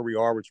got to where we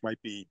are, which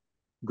might be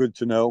good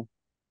to know.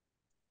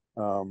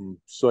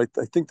 So I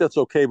think that's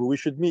okay, but we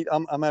should meet.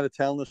 I'm out of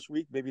town this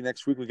week. Maybe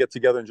next week we get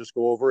together and just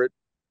go over it.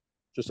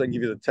 Just so I can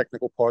give you the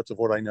technical parts of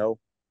what I know.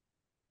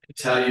 I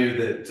tell you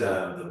that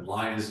the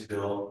line is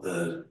built,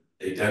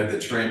 they dug the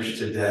trench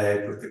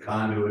today, put the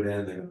conduit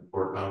in, they're gonna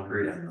pour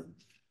concrete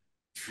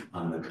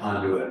on the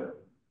conduit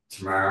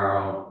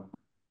tomorrow.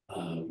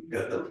 We've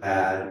got the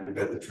pad, we've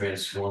got the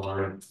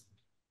transformer.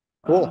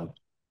 Cool.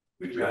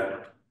 We've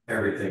got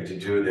everything to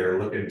do.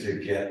 They're looking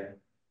to get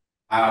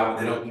out,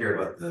 they don't care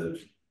about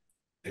the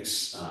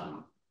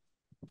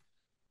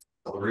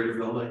elevator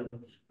building,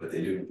 but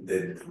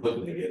they're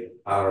looking to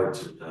get power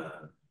to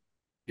the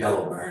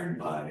yellow barn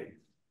by,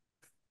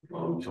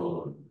 well, we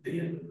told them the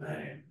end of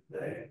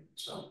May,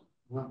 so.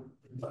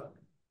 But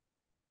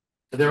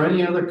Are there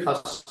any other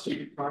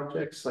customer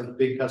projects, like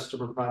big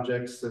customer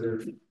projects that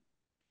are?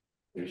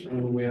 there's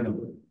We have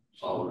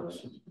all of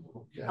us.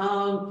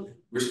 yeah.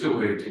 We're still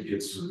waiting to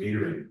get some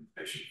metering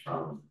information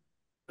from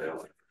the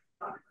electric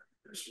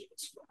contractors.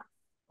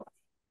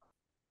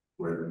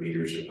 Where the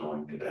meters are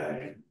going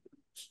today.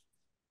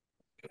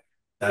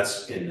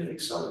 That's in an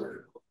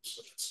accelerator,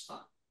 so it's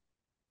not.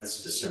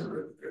 That's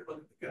December, they're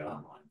looking to get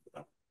online for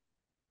that.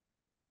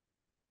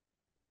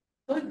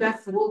 Going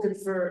back to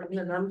Wilkenford,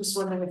 and I'm just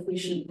wondering if we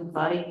should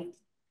invite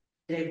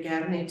Dave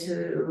Gagne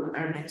to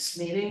our next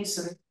meeting,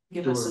 so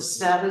give us a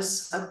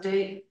status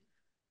update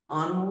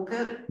on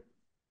Wolcott.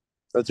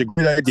 That's a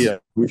great idea.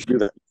 We should do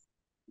that.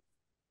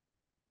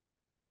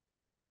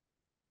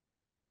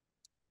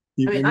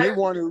 You I mean, may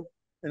want to,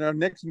 in our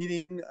next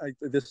meeting,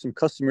 there's some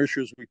customer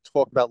issues we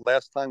talked about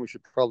last time. We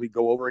should probably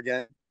go over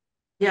again.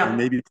 Yeah, And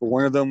maybe for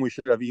one of them, we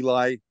should have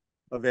Eli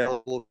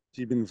available.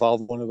 He's been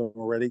involved in one of them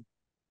already.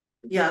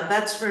 yeah,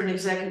 that's for an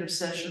executive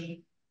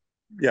session.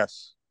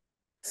 Yes.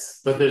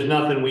 But there's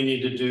nothing we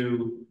need to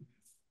do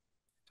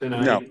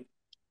tonight? No.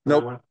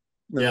 Nope.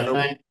 Yeah, Nope.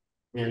 thank.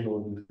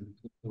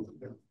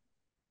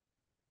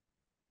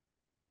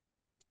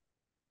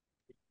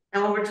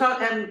 And when we're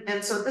talking,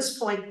 and so at this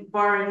point,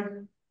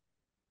 barring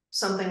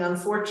something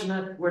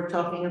unfortunate, we're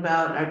talking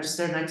about just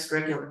their next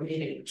regular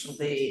meeting, which will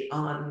be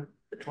on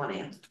the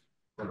 20th.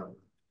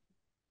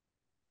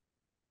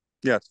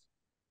 Yes.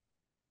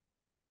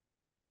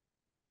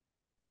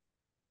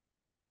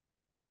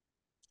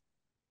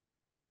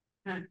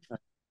 Okay.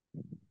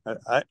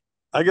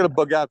 I got to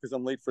bug out because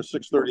I'm late for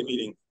 6:30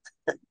 meeting.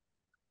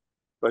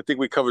 But I think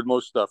we covered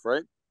most stuff,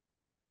 right?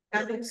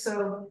 I think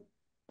so.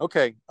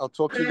 Okay, I'll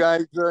talk to you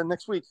guys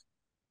next week.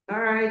 All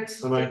right,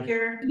 Bye-bye. take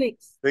care.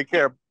 Thanks. Take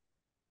care.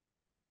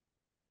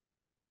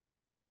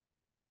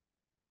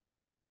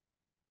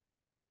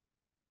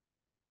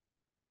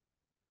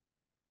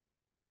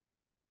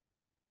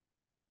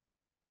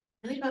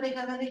 Anybody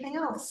have anything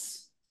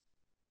else?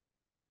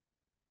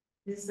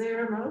 Is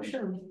there a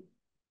motion?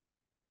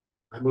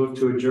 I move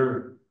to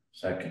adjourn.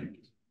 Second.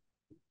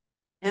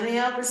 Any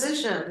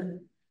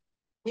opposition?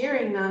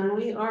 Hearing none,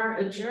 we are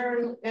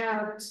adjourned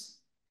at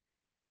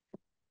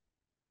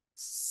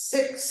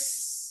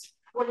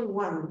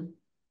 6:41.